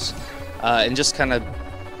games and just kind of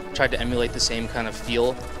tried to emulate the same kind of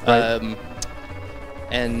feel. Right.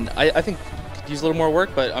 And I think could use a little more work,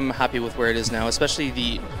 but I'm happy with where it is now. Especially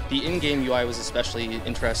the in-game UI was especially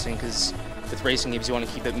interesting because with racing games you want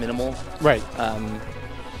to keep it minimal. Right.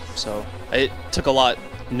 So it took a lot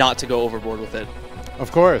not to go overboard with it.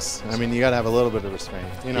 Of course. I mean, you got to have a little bit of restraint.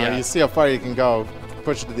 Yeah. You see how far you can go,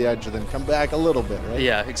 push it to the edge, and then come back a little bit, right?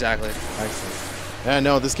 Yeah, exactly. Excellent. Yeah,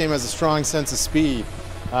 no, this game has a strong sense of speed.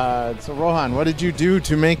 So, Rohan, what did you do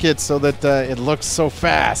to make it so that it looks so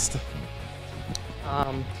fast?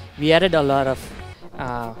 We added a lot of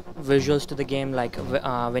visuals to the game, like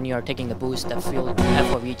when you are taking the boost, the field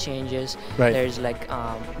FOV changes. Right. There's like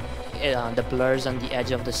the blurs on the edge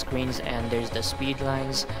of the screens, and there's the speed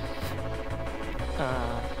lines.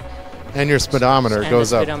 And your speedometer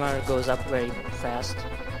goes up. The speedometer goes up very fast.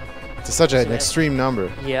 It's such an extreme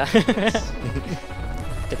number. Yeah.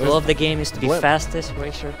 The goal of the game is to be fastest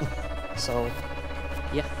racer. So,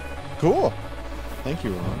 yeah. Cool. Thank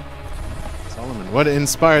you, Ron. Solomon, what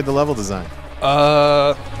inspired the level design?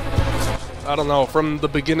 I don't know. From the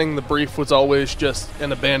beginning, the brief was always just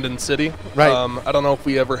an abandoned city. Right. I don't know if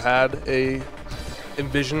we ever had a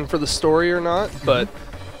envision for the story or not, but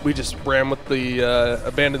we just ran with the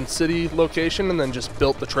abandoned city location and then just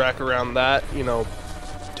built the track around that.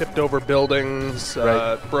 Tipped over buildings,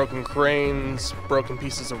 broken cranes, broken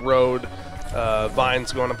pieces of road,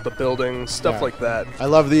 vines going up the buildings, stuff like that. I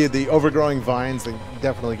love the overgrowing vines. They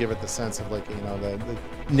definitely give it the sense of like, the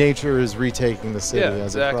nature is retaking the city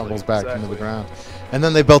as it crumbles back into the ground. And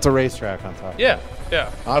then they built a racetrack on top. Yeah.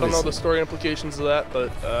 Obviously. I don't know the story implications of that,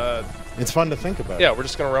 but it's fun to think about. Yeah, we're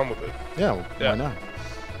just gonna run with it. Yeah, why not?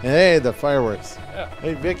 Hey, the fireworks. Yeah.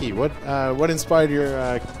 Hey, Vicky, what inspired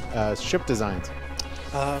your ship designs?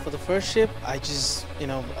 For the first ship, I just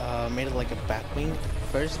made it like a Batwing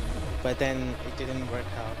first, but then it didn't work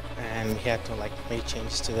out, and we had to make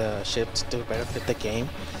changes to the ship to better fit the game.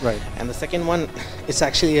 Right. And the second one, it's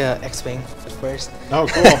actually a X-wing at first. Oh,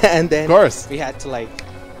 cool. And then of course we had to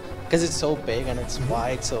because it's so big and it's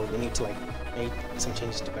wide, so we need to make some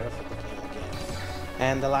changes to better fit the game again.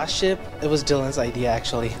 And the last ship, it was Dylan's idea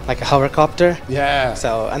actually, like a hovercopter. Yeah.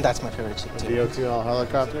 So, and that's my favorite ship too. VO2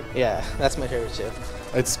 helicopter? Yeah, that's my favorite ship.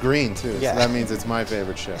 It's green too, Yeah. so that means it's my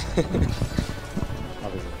favorite ship.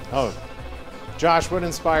 Obviously. Oh, Josh, what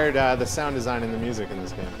inspired the sound design and the music in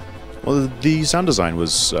this game? Well, the sound design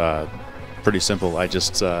was pretty simple. I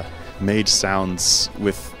just made sounds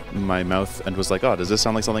with my mouth and was like, oh, does this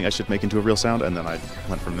sound like something I should make into a real sound? And then I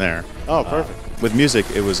went from there. Oh, perfect. With music,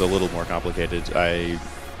 it was a little more complicated.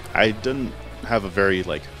 I didn't have a very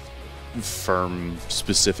firm,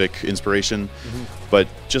 specific inspiration, but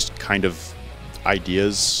just kind of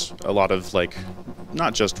ideas. A lot of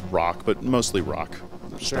not just rock, but mostly rock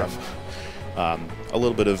stuff. A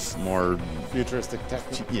little bit of more futuristic,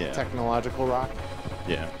 technological rock.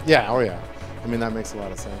 Yeah. Yeah. Oh yeah. I mean, that makes a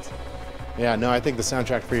lot of sense. Yeah, no, I think the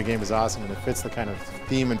soundtrack for your game is awesome, and it fits the kind of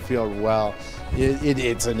theme and feel well.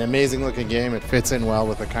 It's an amazing looking game. It fits in well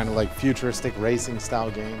with the kind of like futuristic racing style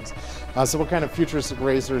games. So what kind of futuristic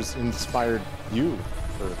racers inspired you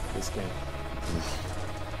for this game?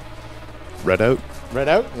 Redout.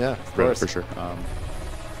 Redout? Yeah, of Redout course. for sure.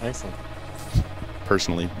 Excellent.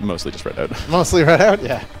 Personally, mostly just Redout. Mostly Redout?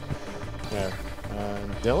 Yeah. Yeah.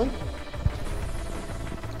 Dylan?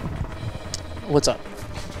 What's up?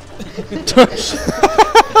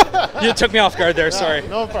 You took me off guard there. Sorry.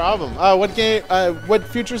 No problem. What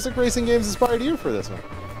futuristic racing games inspired you for this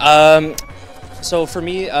one? So for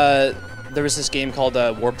me, there was this game called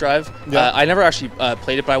Warp Drive. Yeah. I never actually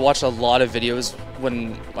played it, but I watched a lot of videos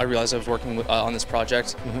when I realized I was working on this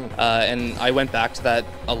project, and I went back to that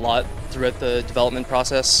a lot throughout the development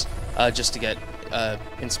process just to get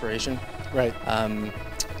inspiration. Right.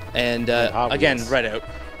 And again, Redout.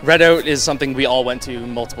 Redout is something we all went to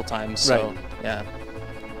multiple times. So Right. yeah.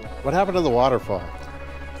 What happened to the waterfall?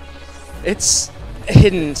 It's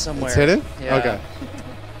hidden somewhere. It's hidden? Yeah. Okay.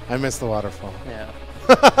 I missed the waterfall. Yeah.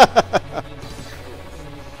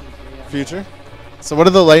 Future? So what do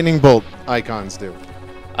the lightning bolt icons do?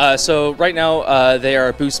 So right now they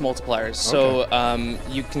are boost multipliers. So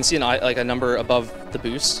you can see a number above the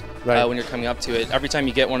boost when you're coming up to it. Every time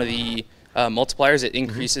you get one of the multipliers, it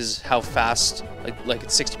increases how fast. Like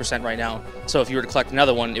it's 60% right now. So if you were to collect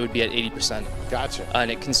another one, it would be at 80%. Gotcha. And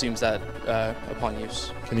it consumes that upon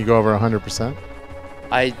use. Can you go over 100%?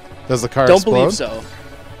 Does the car don't explode? believe so.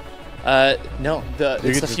 No, it's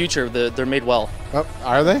the just- future. They're made well. Oh,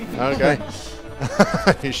 are they? Okay.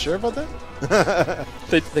 Are you sure about that?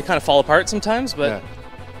 They kind of fall apart sometimes, but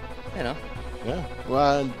you know. Yeah.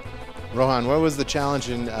 Well, Rohan, what was the challenge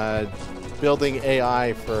in building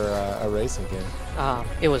AI for a racing game?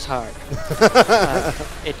 It was hard.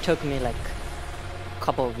 It took me like a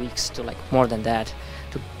couple of weeks to more than that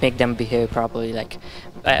to make them behave properly. Like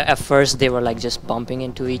at first they were like just bumping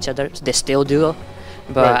into each other. They still do,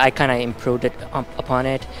 but Right. I kind of improved it upon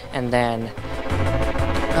it, and then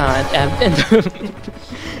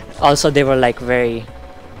also they were like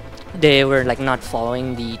not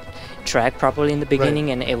following the track properly in the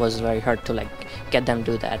beginning, and it was very hard to get them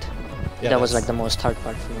do that. Yeah, That was that's- the most hard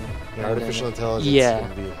part for me. Yeah, artificial intelligence Yeah.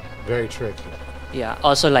 can be very tricky. Yeah.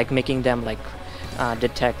 Also making them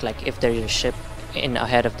detect if there is a ship in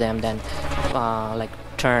ahead of them, then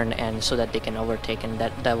turn and so that they can overtake, and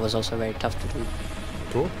that was also very tough to do.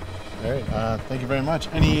 Cool. All right. Thank you very much.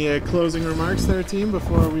 Any closing remarks there, team,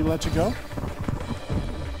 before we let you go?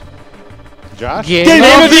 Josh? Game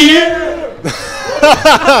of the year!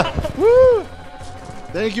 Woo!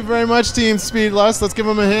 Thank you very much, Team Speedlust. Let's give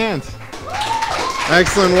them a hand.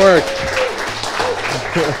 Excellent work.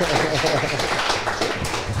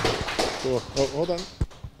 Cool. Oh, hold on.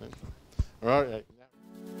 All right.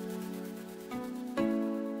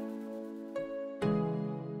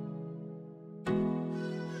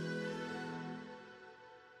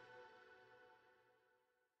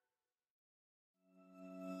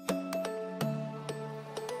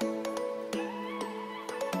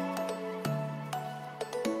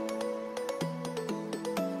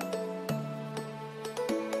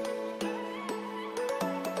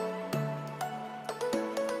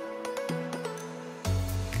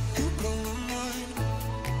 You blow my mind.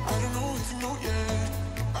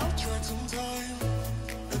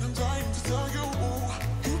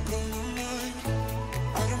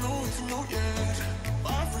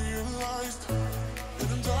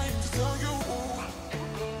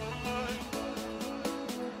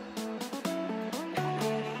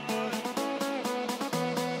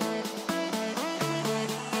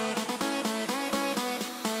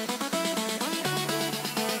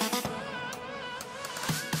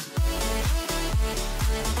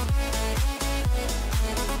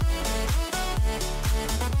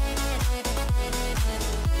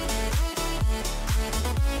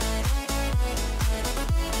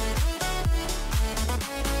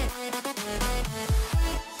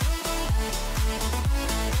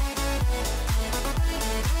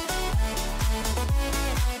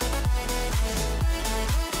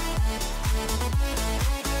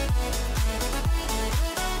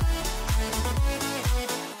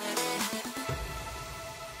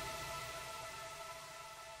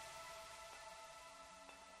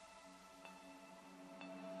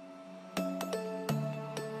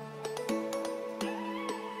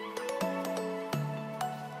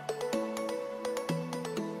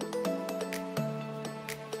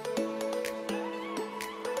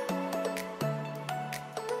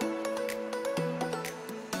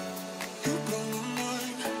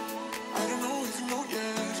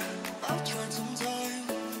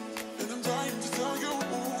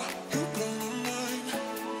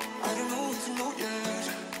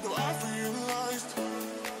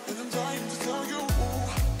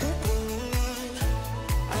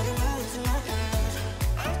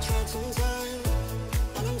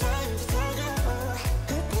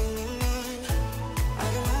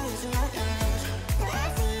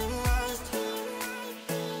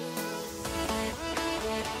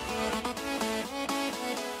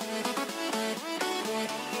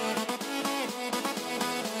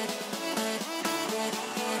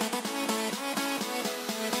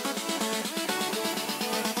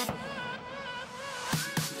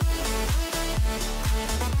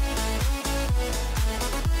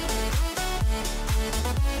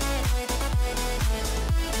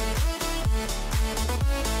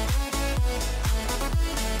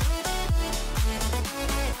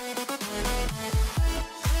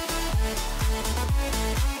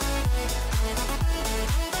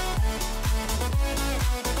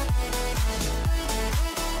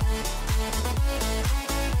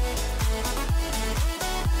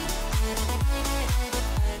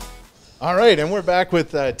 All right, and we're back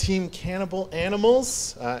with Team Cannibal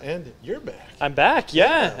Animals, and you're back. I'm back,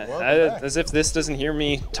 yeah. welcome back. As if this doesn't hear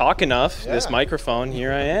me talk enough, this microphone,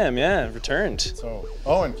 here I am, returned. So,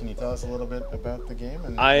 Owen, can you tell us a little bit about the game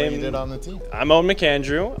and what you did on the team? I'm Owen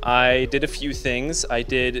McAndrew. I did a few things. I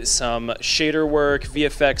did some shader work,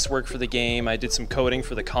 VFX work for the game. I did some coding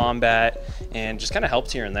for the combat, and just kind of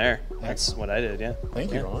helped here and there. That's what I did, yeah.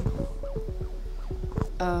 Thank you, Owen.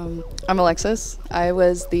 I'm Alexis. I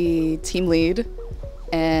was the team lead,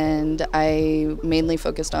 and I mainly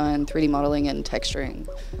focused on 3D modeling and texturing.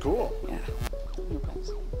 Cool. Yeah.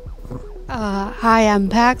 Hi, I'm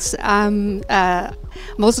Pax. I'm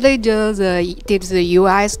mostly did the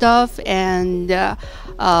UI stuff and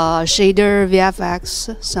shader,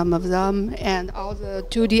 VFX, some of them, and all the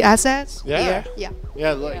 2D assets. Yeah. Here. Yeah.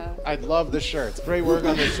 Yeah, look, I love the shirts. Great work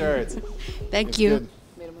on the shirts. Thank you. Good.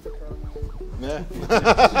 Yeah.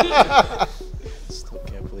 Still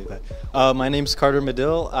can't believe that. My name's Carter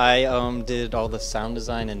Medill. I did all the sound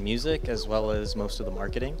design and music as well as most of the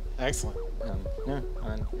marketing. Excellent.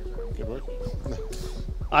 Good work.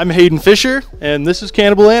 I'm Hayden Fisher, and this is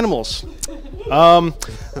Cannibal Animals. I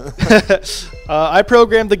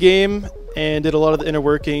programmed the game and did a lot of the inner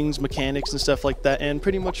workings, mechanics, and stuff like that, and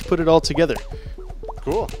pretty much put it all together.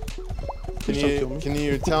 Cool. Can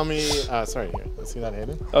you tell me? Sorry, here. Let's see that,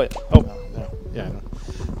 Hayden. Oh yeah. Oh. No. Yeah. No.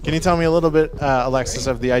 Can you tell me a little bit, Alexis,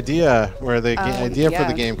 of the idea, where the idea for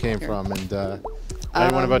the game came from, and how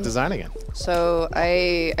you went about designing it? So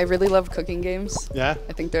I really love cooking games. Yeah.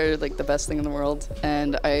 I think they're like the best thing in the world,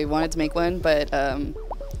 and I wanted to make one, but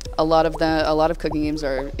a lot of cooking games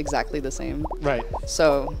are exactly the same. Right.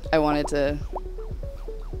 So I wanted to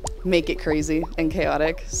make it crazy and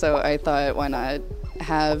chaotic. So I thought, why not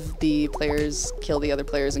have the players kill the other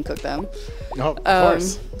players and cook them? Oh, of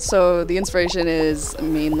course. So the inspiration is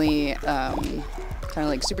mainly kind of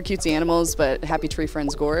like super cutesy animals, but happy tree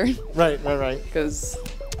friends gore. Right. Because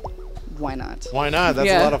why not? Why not? That's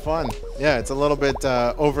a lot of fun. Yeah, it's a little bit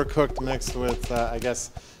overcooked mixed with, I guess,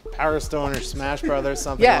 Power Stone or Smash Brothers,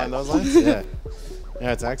 something along those lines. Yeah.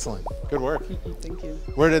 Yeah, it's excellent. Good work. Thank you.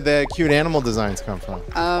 Where did the cute animal designs come from?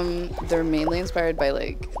 They're mainly inspired by,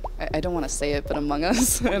 like, I don't want to say it, but Among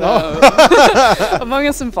Us. And, Among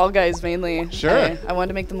Us and Fall Guys mainly. Sure. I wanted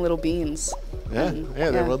to make them little beans. Yeah, And,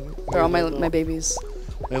 they're all my babies.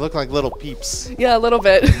 They look like little peeps. Yeah, a little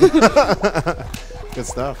bit. Good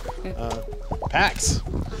stuff. Pax,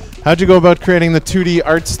 how'd you go about creating the 2D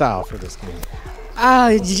art style for this game?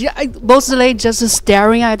 Mostly just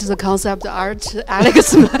staring at the concept art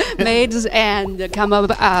Alex made and come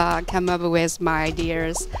up with my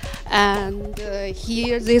ideas. And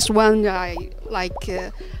here, this one, I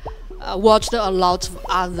watched a lot of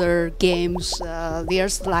other games. Their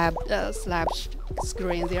slab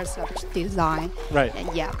screen, their slab design. Right.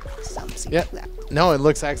 And yeah, something Yeah. like that. No, it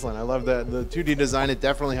looks excellent. I love the 2D design. It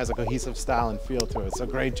definitely has a cohesive style and feel to it. So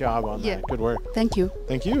great job on that. Good work. Thank you.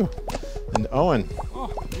 Thank you. And Owen.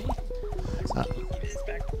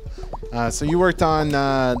 So you worked on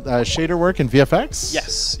shader work and VFX?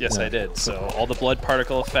 Yes, I did. So all the blood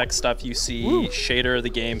particle effect stuff you see, shader of the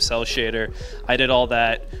game, cell shader, I did all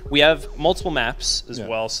that. We have multiple maps as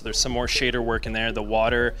well, so there's some more shader work in there. The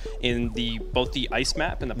water in both the ice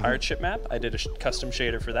map and the pirate ship map, I did a custom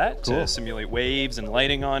shader for that to simulate waves and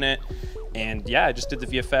lighting on it. And yeah, I just did the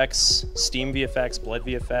VFX, Steam VFX, Blood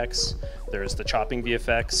VFX. There's the chopping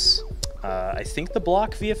VFX. I think the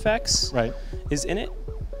block VFX is in it.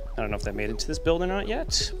 I don't know if that made it into this build or not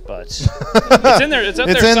yet, but it's in there. It's up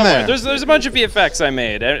there somewhere. There's a bunch of VFX I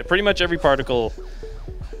made. Pretty much every particle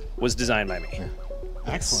was designed by me.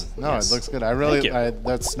 Excellent. No, it looks good. I really,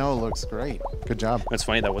 that snow looks great. Good job. That's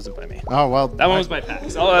funny. That wasn't by me. Oh well. That one was by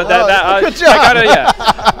Pax. good job.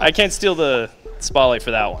 I can't steal the spotlight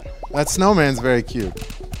for that one. That snowman's very cute.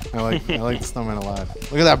 I like the snowman a lot.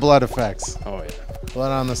 Look at that blood effects. Oh yeah.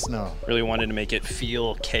 Blood on the snow. Really wanted to make it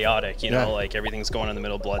feel chaotic, you know, like everything's going on in the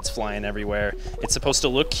middle, blood's flying everywhere. It's supposed to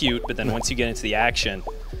look cute, but then once you get into the action,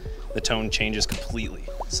 the tone changes completely.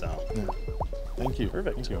 So, thank you.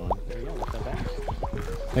 Perfect. Thank you, Owen. There you go. Let that back.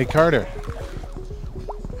 Hey Carter,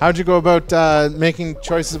 how'd you go about making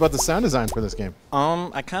choices about the sound design for this game?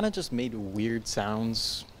 I kind of just made weird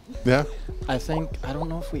sounds. Yeah. I don't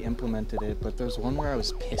know if we implemented it, but there's one where I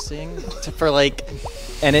was pissing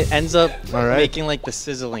and it ends up making like the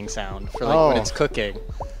sizzling sound for like when it's cooking.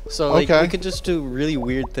 So like we could just do really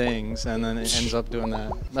weird things, and then it ends up doing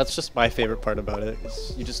that. That's just my favorite part about it.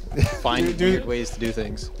 You just find weird ways to do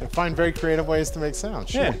things. You find very creative ways to make sound.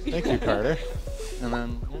 Sure. Yeah. Thank you, Carter. And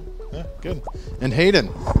then yeah, good. And Hayden.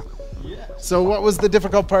 So what was the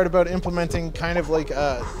difficult part about implementing kind of like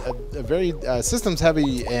a very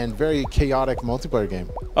systems-heavy and very chaotic multiplayer game?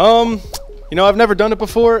 You know, I've never done it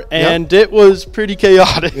before, and it was pretty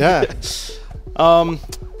chaotic. Yeah.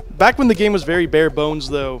 Back when the game was very bare bones,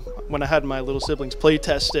 though, when I had my little siblings play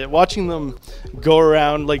test it, watching them go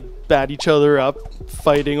around, like, bat each other up,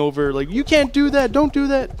 fighting over, like, you can't do that, don't do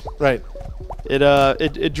that. Right.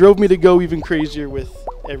 It drove me to go even crazier with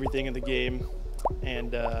everything in the game,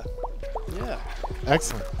 and yeah.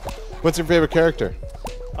 Excellent. What's your favorite character?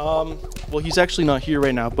 Well, he's actually not here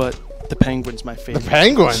right now, but the penguin's my favorite. The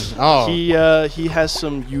penguin? Oh. He has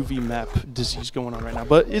some UV map disease going on right now,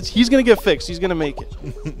 but he's gonna get fixed. He's gonna make it.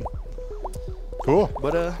 Cool.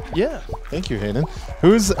 But yeah. Thank you, Hayden.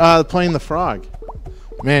 Who's playing the frog?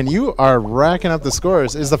 Man, you are racking up the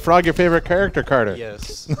scores. Is the frog your favorite character, Carter?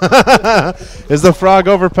 Yes. Is the frog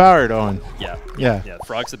overpowered, Owen? Yeah. Yeah. Yeah.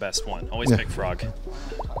 Frog's the best one. Always Yeah. pick frog.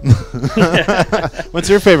 What's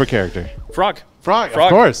your favorite character? Frog. Frog, of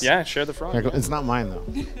course. Yeah, share the frog. It's not mine though.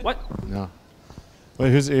 What? No.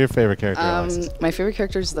 Wait, who's your favorite character? Alexis? My favorite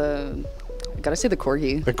character is I gotta say the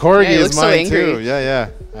corgi. The corgi he is looks mine so angry. too. Yeah.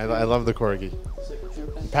 I love the corgi.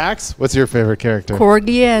 Pax, what's your favorite character?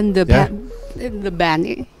 Corgi and the the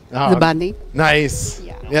bunny. Oh, The bunny. Nice.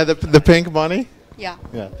 Yeah. The pink bunny. Yeah.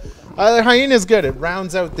 Yeah. The hyena is good. It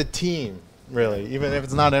rounds out the team, really, even if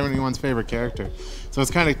it's not anyone's favorite character. So it's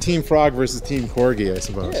kind of Team Frog versus Team Corgi, I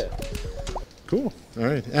suppose. Yeah. Cool. All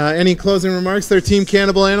right. Any closing remarks there, Team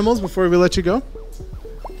Cannibal Animals, before we let you go?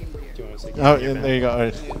 Oh, yeah, there you go. All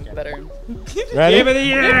right. Better. Ready? Game of the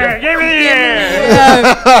year! Game of the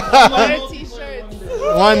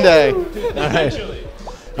year! One day. All right.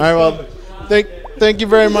 All right. Well, thank you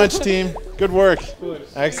very much, team. Good work.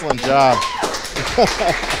 Excellent job.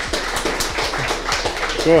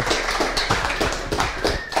 Cool.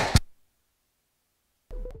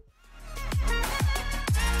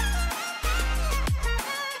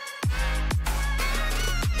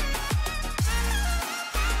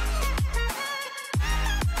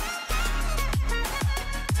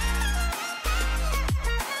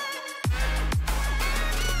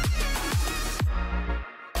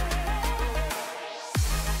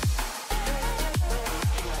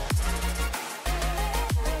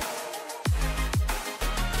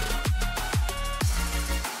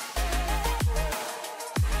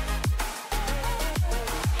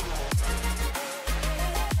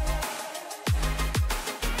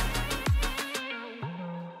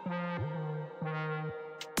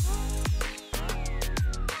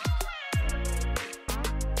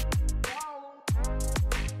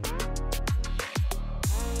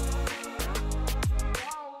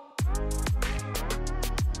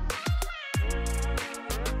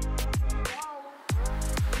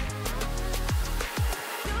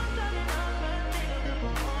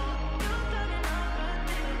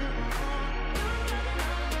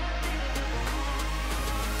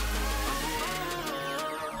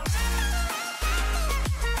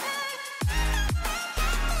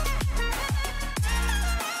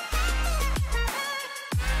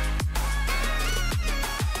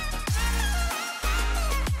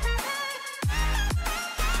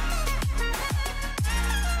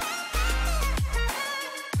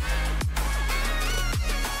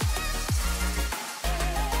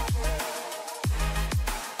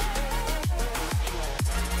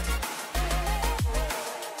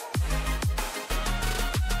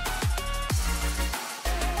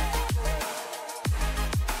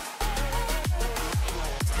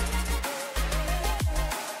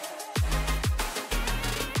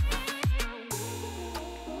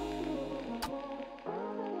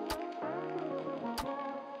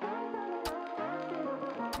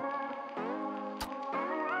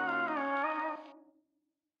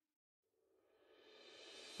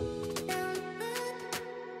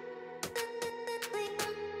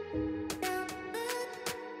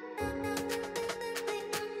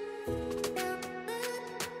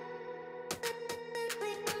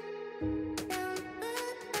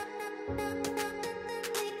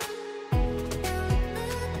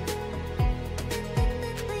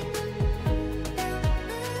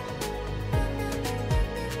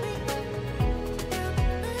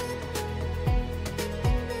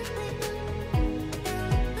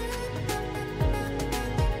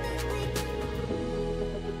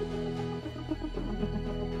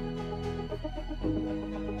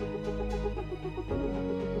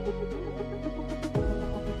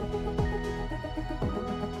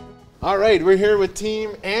 All right, we're here with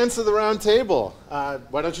Team Answer the Round Table.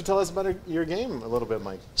 Why don't you tell us about your game a little bit,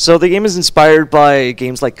 Mike? So the game is inspired by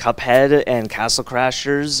games like Cuphead and Castle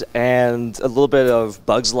Crashers and a little bit of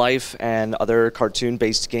Bugs Life and other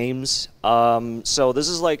cartoon-based games. So this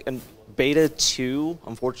is like a beta 2.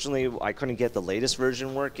 Unfortunately, I couldn't get the latest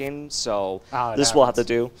version working, so this will have to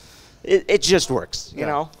do. It just works, you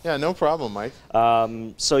know? Yeah, no problem, Mike.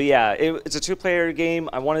 So yeah, it's a 2-player game.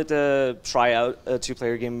 I wanted to try out a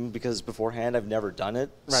 2-player game because beforehand I've never done it.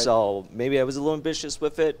 Right. So maybe I was a little ambitious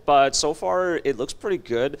with it, but so far it looks pretty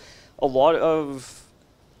good. A lot of,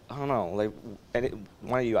 I don't know, like,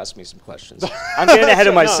 why don't you ask me some questions? I'm getting ahead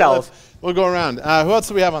of myself. We'll go around. Who else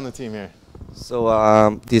do we have on the team here?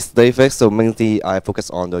 So this David, so mainly I focus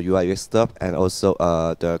on the UI UX stuff and also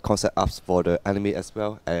the concept apps for the anime as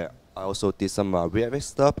well. I also did some VFX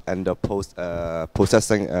stuff and the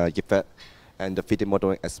processing effect and the 3D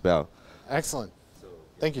modeling as well. Excellent.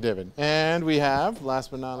 Thank you, David. And we have,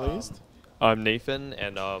 last but not least, I'm Nathan,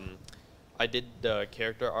 and I did the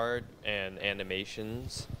character art and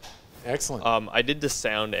animations. Excellent. I did the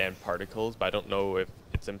sound and particles, but I don't know if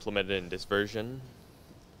it's implemented in this version.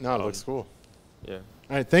 No, it looks cool. Yeah.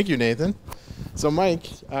 All right, thank you, Nathan. So, Mike,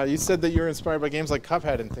 you said that you're inspired by games like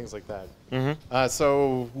Cuphead and things like that. Mm-hmm.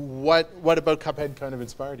 So, what about Cuphead kind of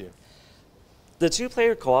inspired you? The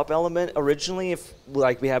 2-player co-op element, originally, if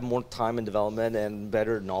we had more time in development and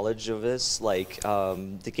better knowledge of this,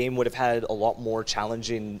 the game would have had a lot more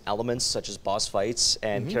challenging elements such as boss fights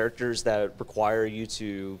and characters that require you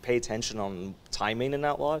to pay attention on timing and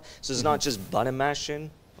that lot. So it's not just button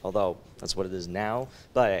mashing, although that's what it is now.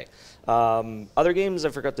 But other games, I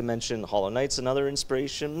forgot to mention Hollow Knight's another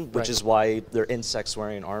inspiration, which is why they're insects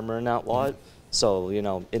wearing armor and that lot. So, you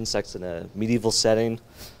know, insects in a medieval setting.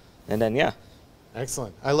 And then, yeah.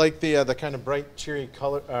 Excellent. I like the kind of bright, cheery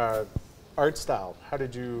color art style. How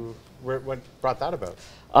did you, what brought that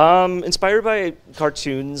about? Inspired by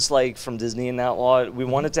cartoons like from Disney and that lot, we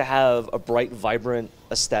wanted to have a bright, vibrant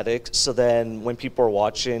aesthetic. So then when people are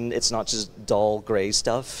watching, it's not just dull gray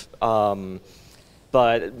stuff.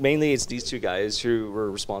 But mainly it's these two guys who were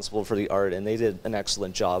responsible for the art, and they did an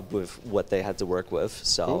excellent job with what they had to work with.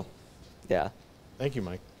 So, yeah. Thank you,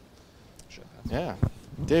 Mike. Sure. Yeah.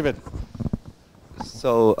 David.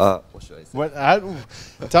 So, what should I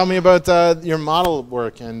say? Tell me about your model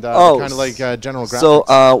work and kind of like general graphics.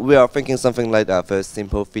 So we are thinking something like very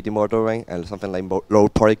simple 3D modeling and something like low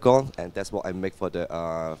polygon, and that's what I make for the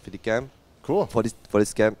 3D game. Cool. For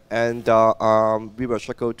this game, and we were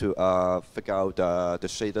struggle to figure out the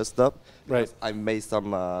shader stuff. Right. I made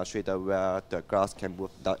some shader where the grass can move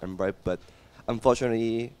dark and bright, but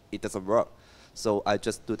unfortunately it doesn't work. So I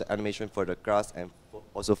just do the animation for the grass and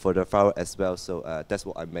also for the flower as well. So that's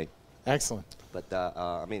what I make. Excellent. But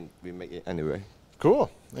I mean, we make it anyway. Cool.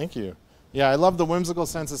 Thank you. Yeah, I love the whimsical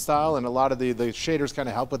sense of style, and a lot of the shaders kind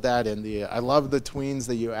of help with that. And I love the tweens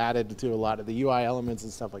that you added to a lot of the UI elements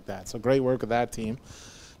and stuff like that. So great work with that team.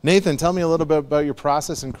 Nathan, tell me a little bit about your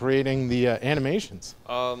process in creating the animations.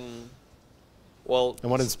 Well, and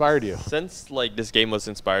what inspired you? Since this game was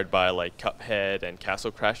inspired by Cuphead and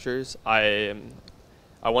Castle Crashers, I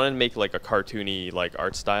wanted to make a cartoony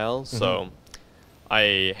art style. So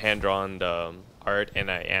I hand drawn the art and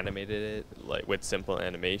I animated it with simple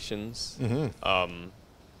animations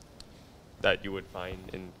that you would find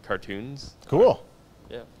in cartoons. Cool.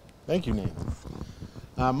 Yeah. Thank you, Nathan.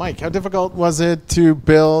 Mike, how difficult was it to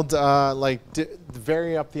build,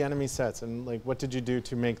 vary up the enemy sets, and what did you do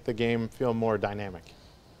to make the game feel more dynamic?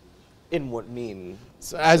 In what mean?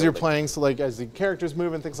 So as you're playing, so as the characters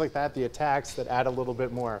move and things like that, the attacks that add a little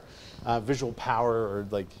bit more visual power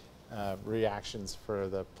or reactions for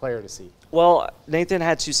the player to see. Well, Nathan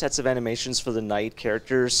had 2 sets of animations for the knight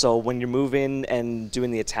character, so when you're moving and doing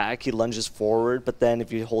the attack, he lunges forward, but then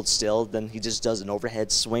if you hold still, then he just does an overhead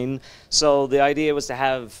swing. So the idea was to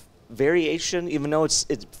have variation, even though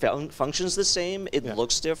it functions the same, it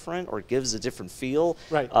looks different or gives a different feel.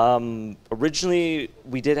 Right. Originally,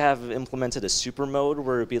 we did have implemented a super mode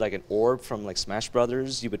where it'd be like an orb from Smash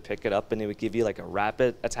Brothers. You would pick it up and it would give you a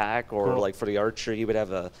rapid attack, or for the archer, you would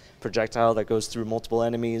have a projectile that goes through multiple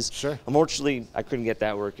enemies. Sure. Unfortunately, I couldn't get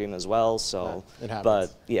that working as well. So, it happens.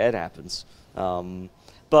 But yeah, it happens.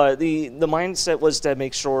 But the mindset was to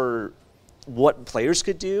make sure what players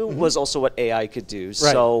could do was also what AI could do. Right.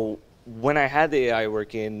 So when I had the AI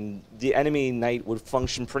working, the enemy knight would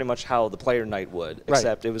function pretty much how the player knight would,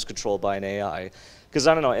 except it was controlled by an AI. Because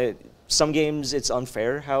I don't know, some games it's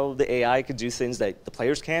unfair how the AI could do things that the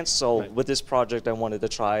players can't. So with this project, I wanted to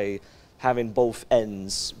try having both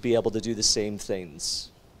ends be able to do the same things.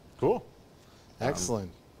 Cool. Excellent.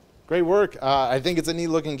 Great work. I think it's a neat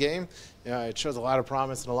looking game. Yeah, it shows a lot of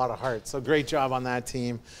promise and a lot of heart. So great job on that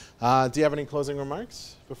team. Do you have any closing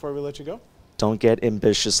remarks before we let you go? Don't get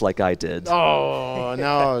ambitious like I did. Oh,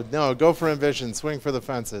 no, go for ambition. Swing for the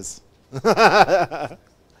fences.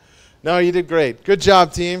 No, you did great. Good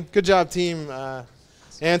job, team. Good job, team.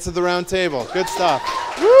 Answer the round table. Good stuff.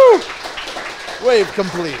 Woo! Wave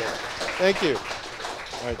completed. Thank you.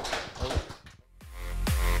 All right.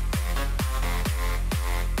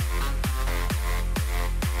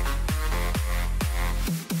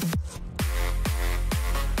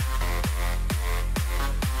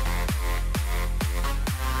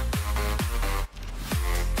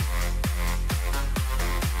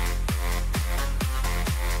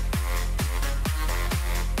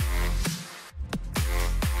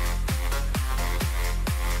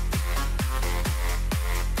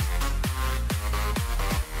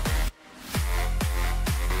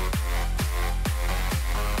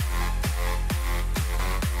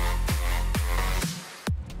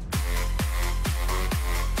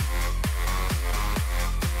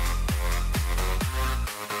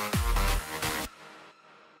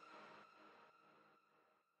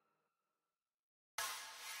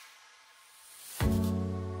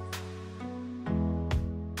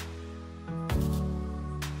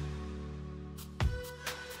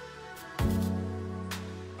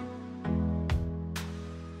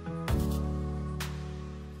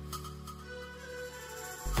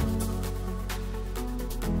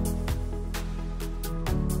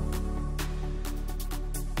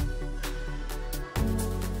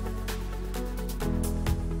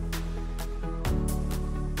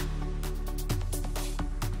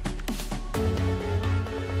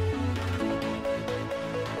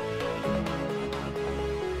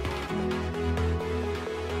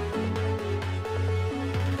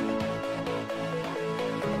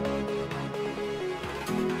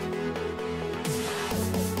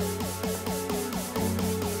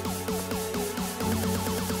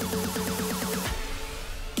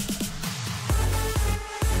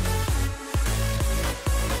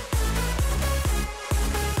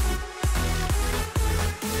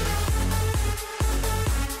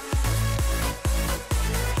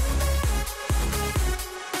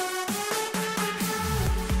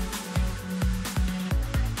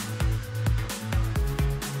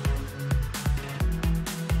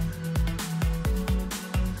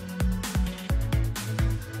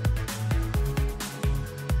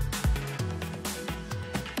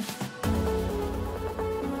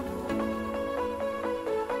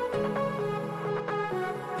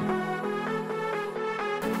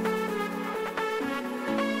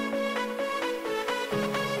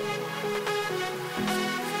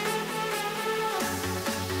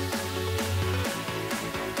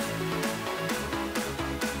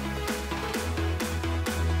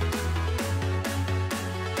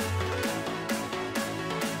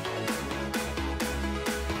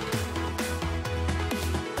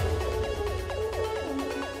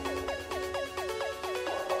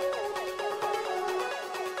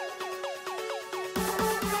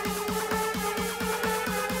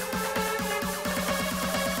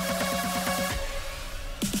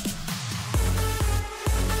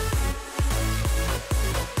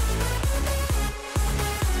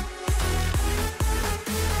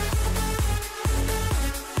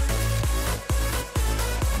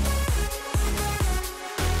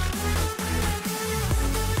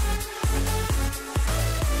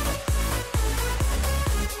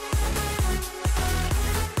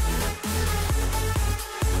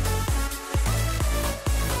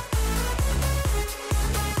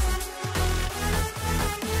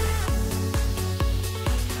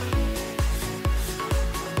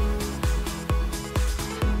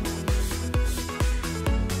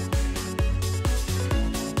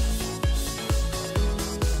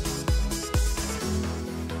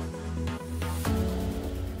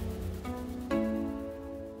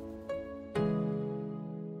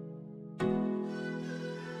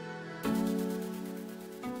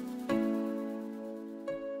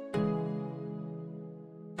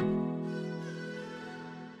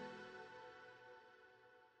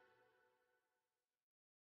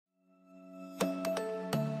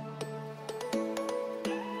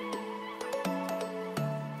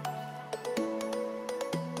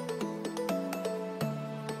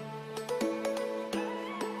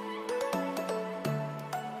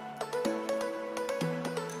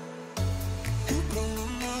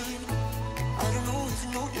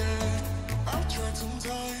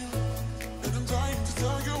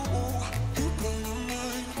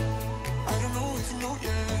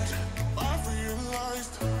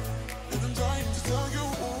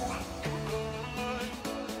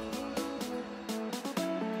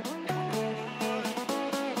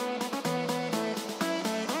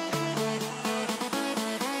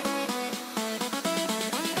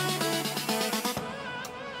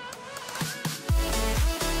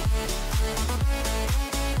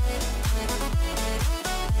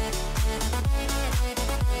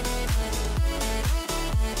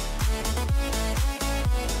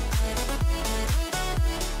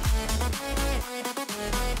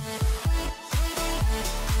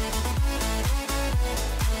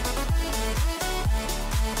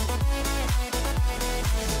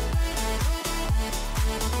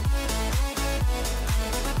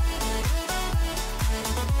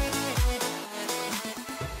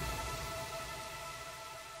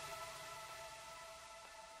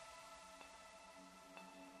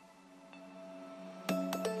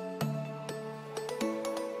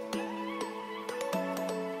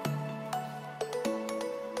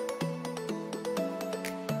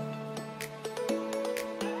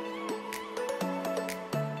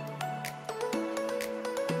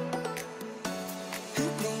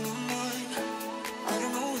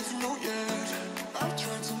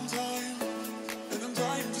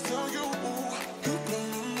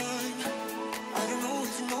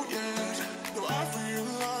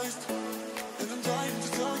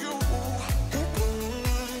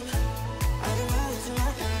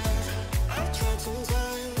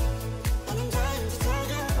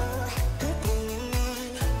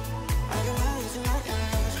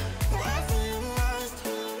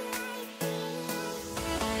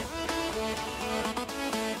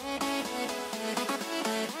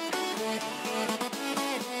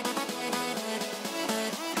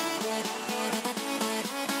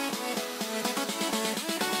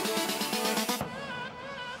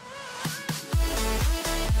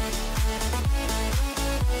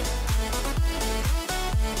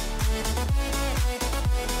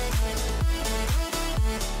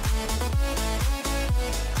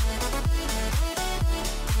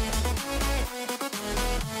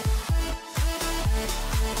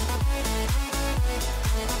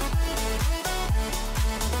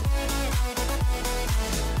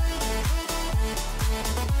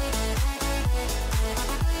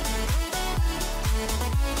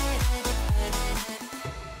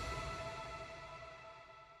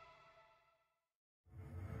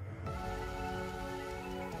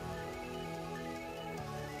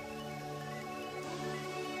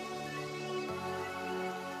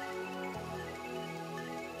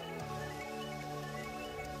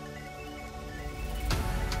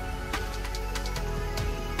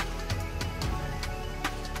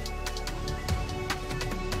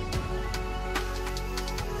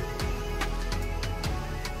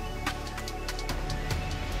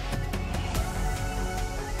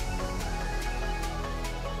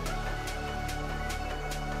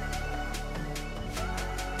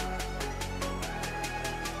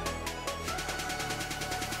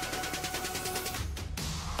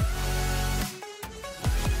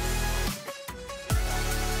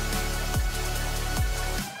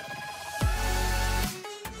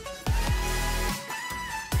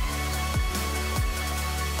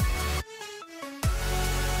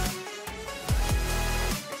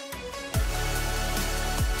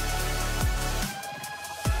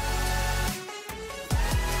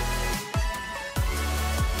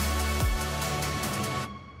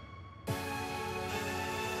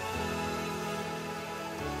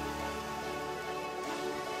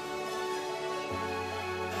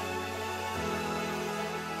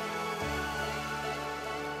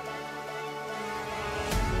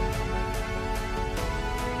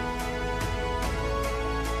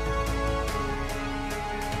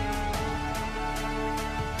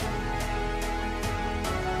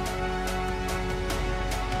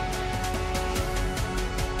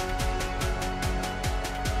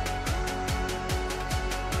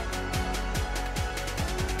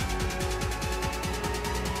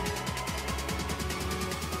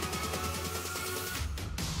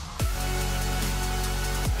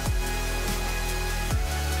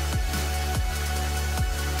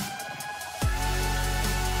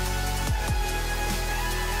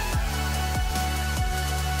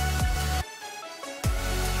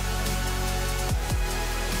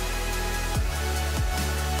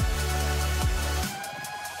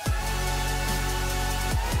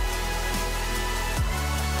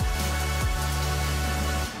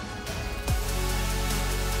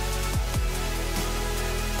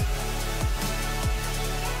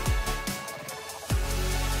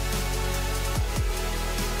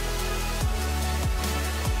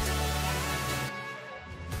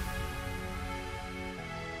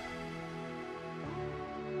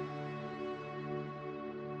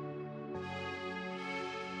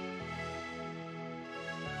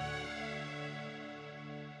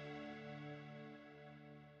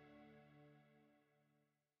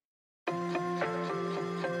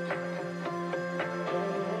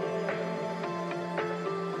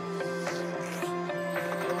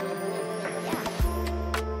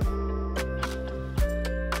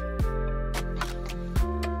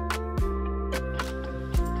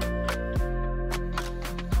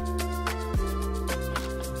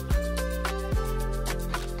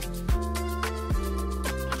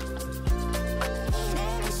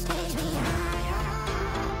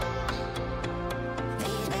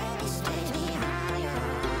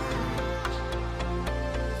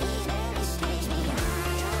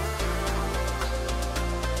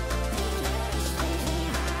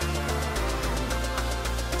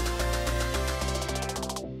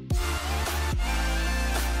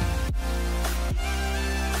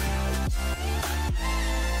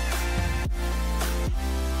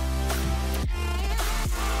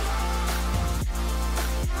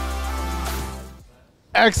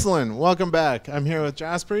 Excellent. Welcome back. I'm here with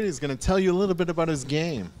Jasper. He's going to tell you a little bit about his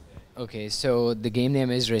game. Okay, so the game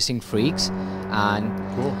name is Racing Freaks, and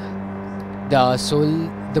cool.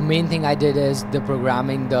 The main thing I did is the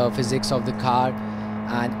programming, the physics of the car,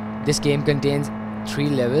 and this game contains 3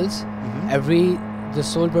 levels. The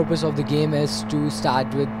sole purpose of the game is to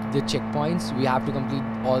start with the checkpoints. We have to complete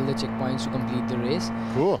all the checkpoints to complete the race.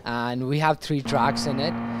 Cool. And we have 3 tracks in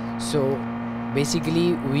it. So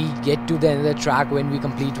basically, we get to the end of the track when we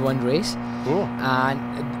complete 1 race. Cool. And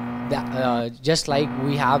just like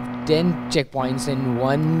we have 10 checkpoints in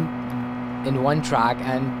one track,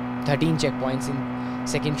 and 13 checkpoints in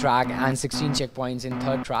second track, and 16 checkpoints in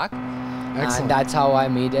third track. Excellent. And that's how I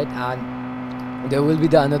made it. And there will be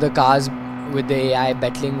the another cars with the AI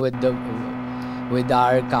battling with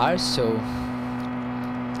our cars. So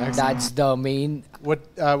that's the main.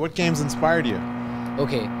 What games inspired you?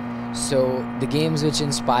 Okay. So the games which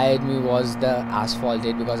inspired me was the Asphalt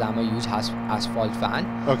 8, because I'm a huge Asphalt fan.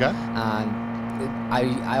 Okay. And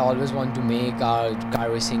I always want to make a car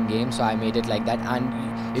racing game, so I made it like that.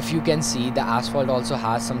 And if you can see, the Asphalt also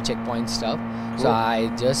has some checkpoint stuff. Cool. So I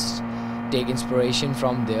just take inspiration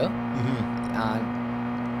from there. And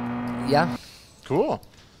yeah. Cool.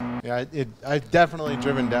 Yeah, I've definitely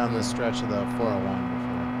driven down this stretch of the 401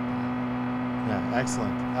 before. Yeah,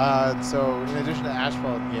 excellent. So in addition to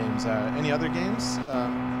Asphalt games, any other games?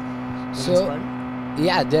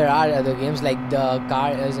 Yeah, there are other games, like the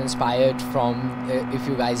car is inspired from, if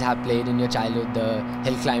you guys have played in your childhood, the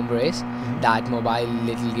Hill Climb Race, that mobile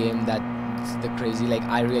little game that's the crazy, like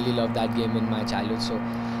I really love that game in my childhood. So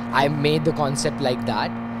I made the concept like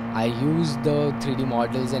that. I used the 3D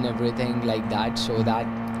models and everything like that, so that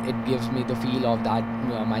it gives me the feel of that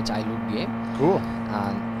my childhood game. Cool.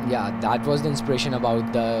 And yeah, that was the inspiration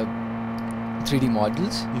about the 3D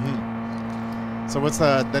models. So what's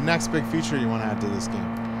the next big feature you want to add to this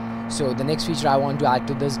game? So the next feature I want to add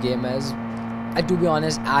to this game is, to be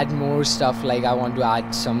honest, add more stuff. Like I want to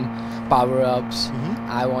add some power-ups.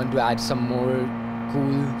 I want to add some more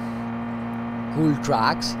cool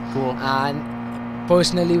tracks. Cool. And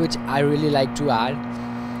personally, which I really like to add,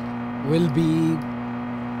 will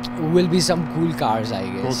be some cool cars, I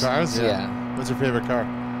guess. Cool cars? Yeah. What's your favorite car?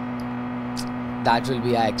 That will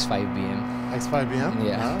be a X5BM. X5BM?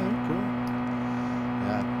 Yeah. Oh, cool.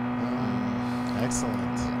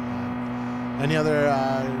 Excellent. Any other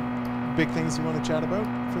big things you want to chat about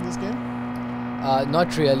for this game?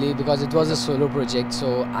 Not really, because it was a solo project,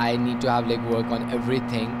 so I need to have like work on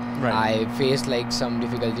everything. Right. I faced like some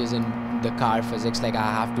difficulties in the car physics, like I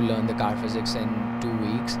have to learn the car physics in 2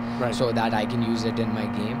 weeks, right, so that I can use it in my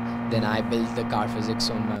game. Then I built the car physics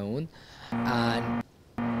on my own, and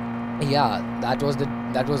yeah, that was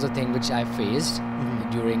the thing which I faced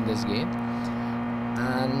during this game.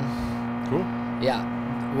 And cool. Yeah,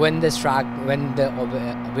 when we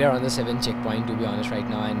are on the 7th checkpoint, to be honest, right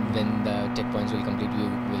now, and when the checkpoints will complete, we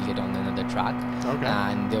will get on another track. Okay.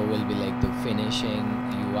 And there will be like the finishing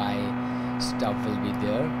UI stuff will be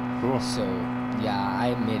there. Cool. So yeah,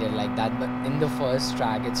 I made it like that. But in the first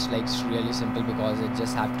track, it's like really simple, because it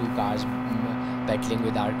just have 2 cars battling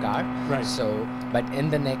with our car. Right. So, but in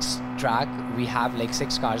the next track, we have like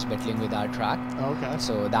 6 cars battling with our track. Okay.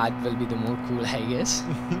 So that will be the more cool, I guess.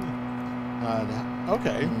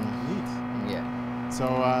 Okay. Neat. Yeah. So,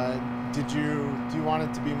 do you want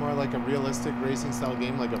it to be more like a realistic racing style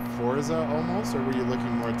game, like a Forza almost, or were you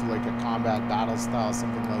looking more to like a combat battle style,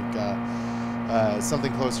 something like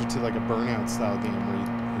something closer to like a Burnout style game,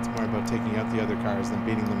 where it's more about taking out the other cars than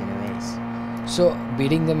beating them in a race? So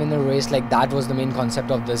beating them in a race, like that was the main concept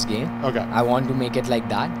of this game. Okay. I want to make it like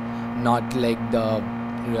that, not like the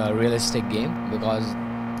realistic game, because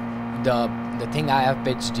the thing I have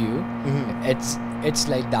pitched you, it's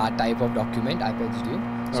like that type of document I pitched you.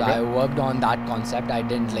 So Okay. I worked on that concept. I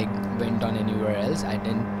didn't like went on anywhere else. I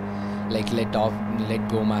didn't like let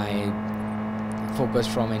go my focus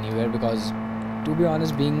from anywhere, because to be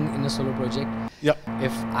honest, being in a solo project,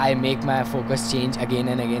 if I make my focus change again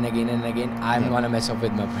and again, I'm gonna mess up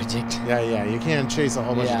with my project. Yeah, you can't chase a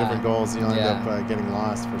whole bunch of Yeah. different goals. You'll end Yeah. up getting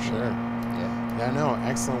lost for sure. Yeah, no,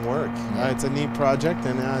 excellent work. Yeah. It's a neat project,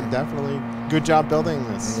 and definitely good job building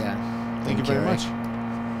this. Yeah. Thank you Thank very you, much.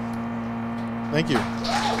 Thank you.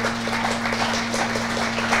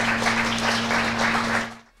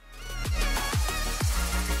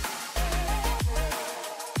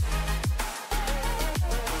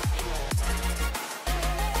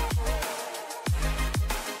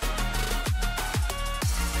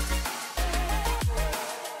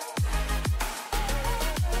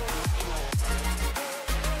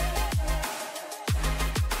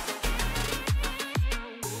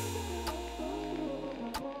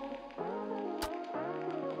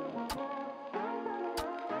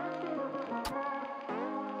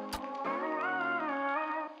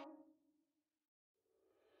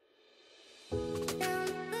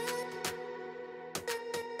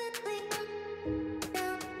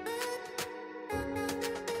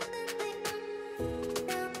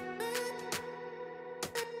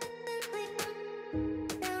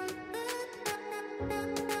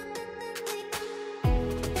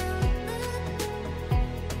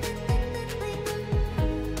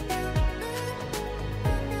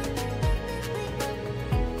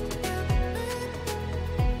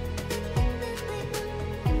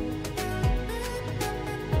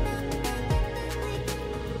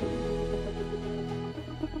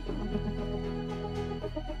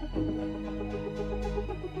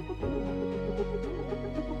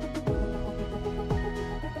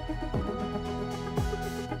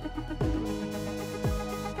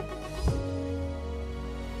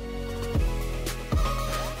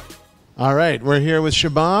 All right, we're here with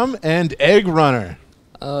Shubham and Egg Runner.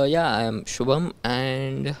 Yeah, I am Shubham,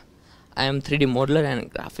 and I am 3D modeler and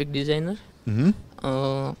graphic designer.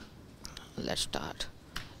 Let's start.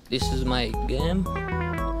 This is my game.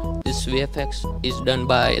 This VFX is done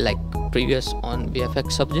by like previous on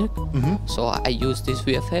VFX subject. So I use this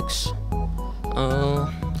VFX.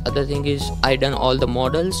 Other thing is I done all the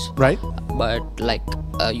models. Right. But like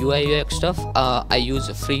UI UX stuff, I use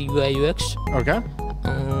a free UI UX. Okay.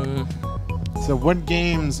 So what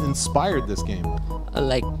games inspired this game?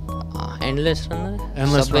 Like Endless Runner,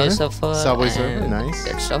 Endless Subway Runner? Surfer, Subway and Surfer, nice.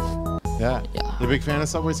 That stuff. Yeah. Yeah. You a big fan of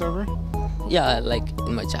Subway Surfer? Yeah, like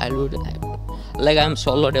in my childhood, I'm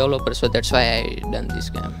solo developer, so that's why I done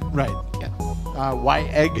this game. Right. Yeah. Why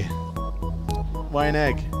egg? Why an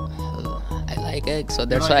egg? I like eggs, so You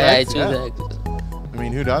that's like why eggs? I choose Yeah. eggs. I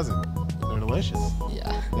mean, who doesn't? They're delicious.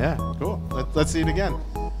 Yeah. Yeah, cool. Let's see it again.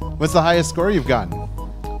 What's the highest score you've gotten?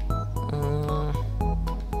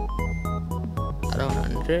 Around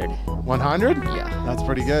 100. 100? Yeah. That's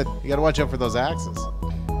pretty good. You got to watch out for those axes.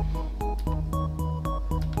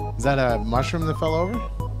 Is that a mushroom that fell over?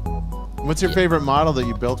 What's your favorite model that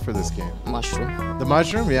you built for this game? Mushroom. The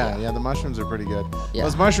mushroom? Yeah, the mushrooms are pretty good. Yeah.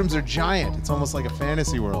 Those mushrooms are giant. It's almost like a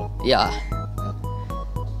fantasy world. Yeah.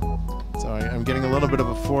 So I'm getting a little bit of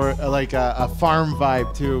a farm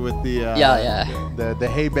vibe too with the the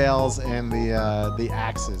hay bales and the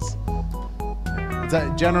axes.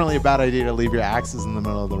 It's generally a bad idea to leave your axes in the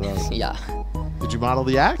middle of the road. Yeah. Did you model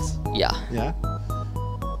the axe? Yeah. Yeah.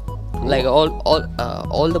 Cool. Like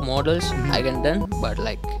all the models I can done, but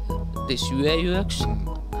like this UI UX,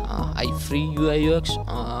 I free UI UX.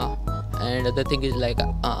 And the thing is like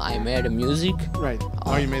I made a music. Right.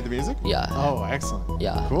 Oh, you made the music? Yeah. Oh, excellent.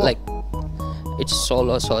 Yeah. Cool. Like it's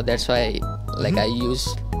solo, so that's why like I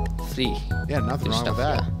use free. Yeah, nothing wrong stuff, with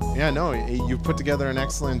that. Yeah, no, you've put together an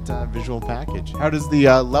excellent visual package. How does the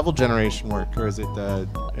level generation work, or is it?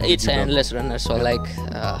 It's an endless runner, so like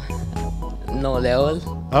no level.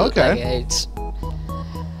 Okay. Like, it's.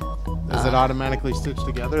 Does it automatically stitch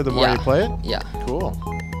together the more you play it? Yeah. Cool.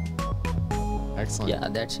 Excellent. Yeah,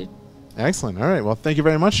 that's it. Excellent. All right. Well, thank you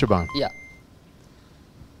very much, Shubham. Yeah.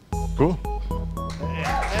 Cool.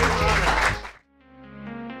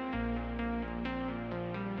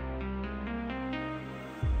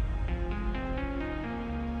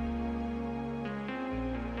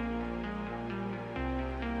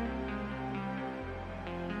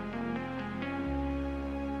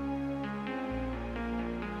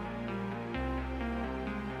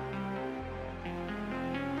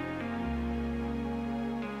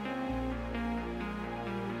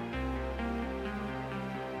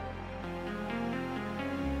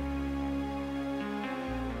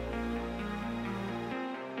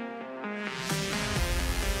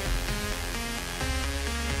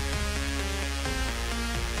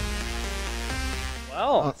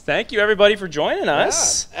 Well, thank you everybody for joining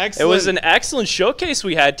us. Yeah, excellent. It was an excellent showcase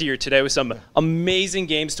we had here today with some amazing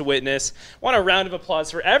games to witness. Want a round of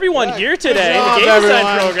applause for everyone here today in the game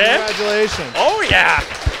design program. Congratulations. Oh yeah.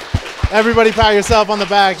 Everybody pat yourself on the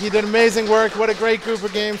back. You did amazing work. What a great group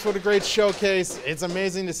of games. What a great showcase. It's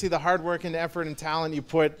amazing to see the hard work and effort and talent you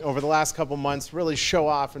put over the last couple months really show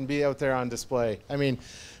off and be out there on display. I mean,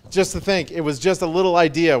 just to think, it was just a little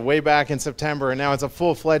idea way back in September, and now it's a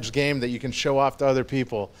full-fledged game that you can show off to other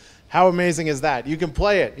people. How amazing is that? You can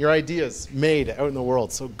play it. Your ideas made out in the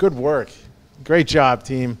world. So good work. Great job,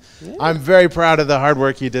 team. Yeah. I'm very proud of the hard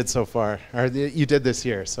work you did so far, or you did this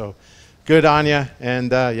year. So good on you.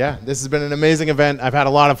 And yeah, this has been an amazing event. I've had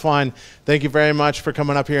a lot of fun. Thank you very much for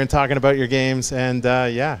coming up here and talking about your games. And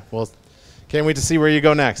yeah, well, can't wait to see where you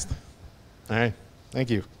go next. All right. Thank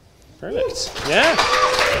you. Perfect. Yeah.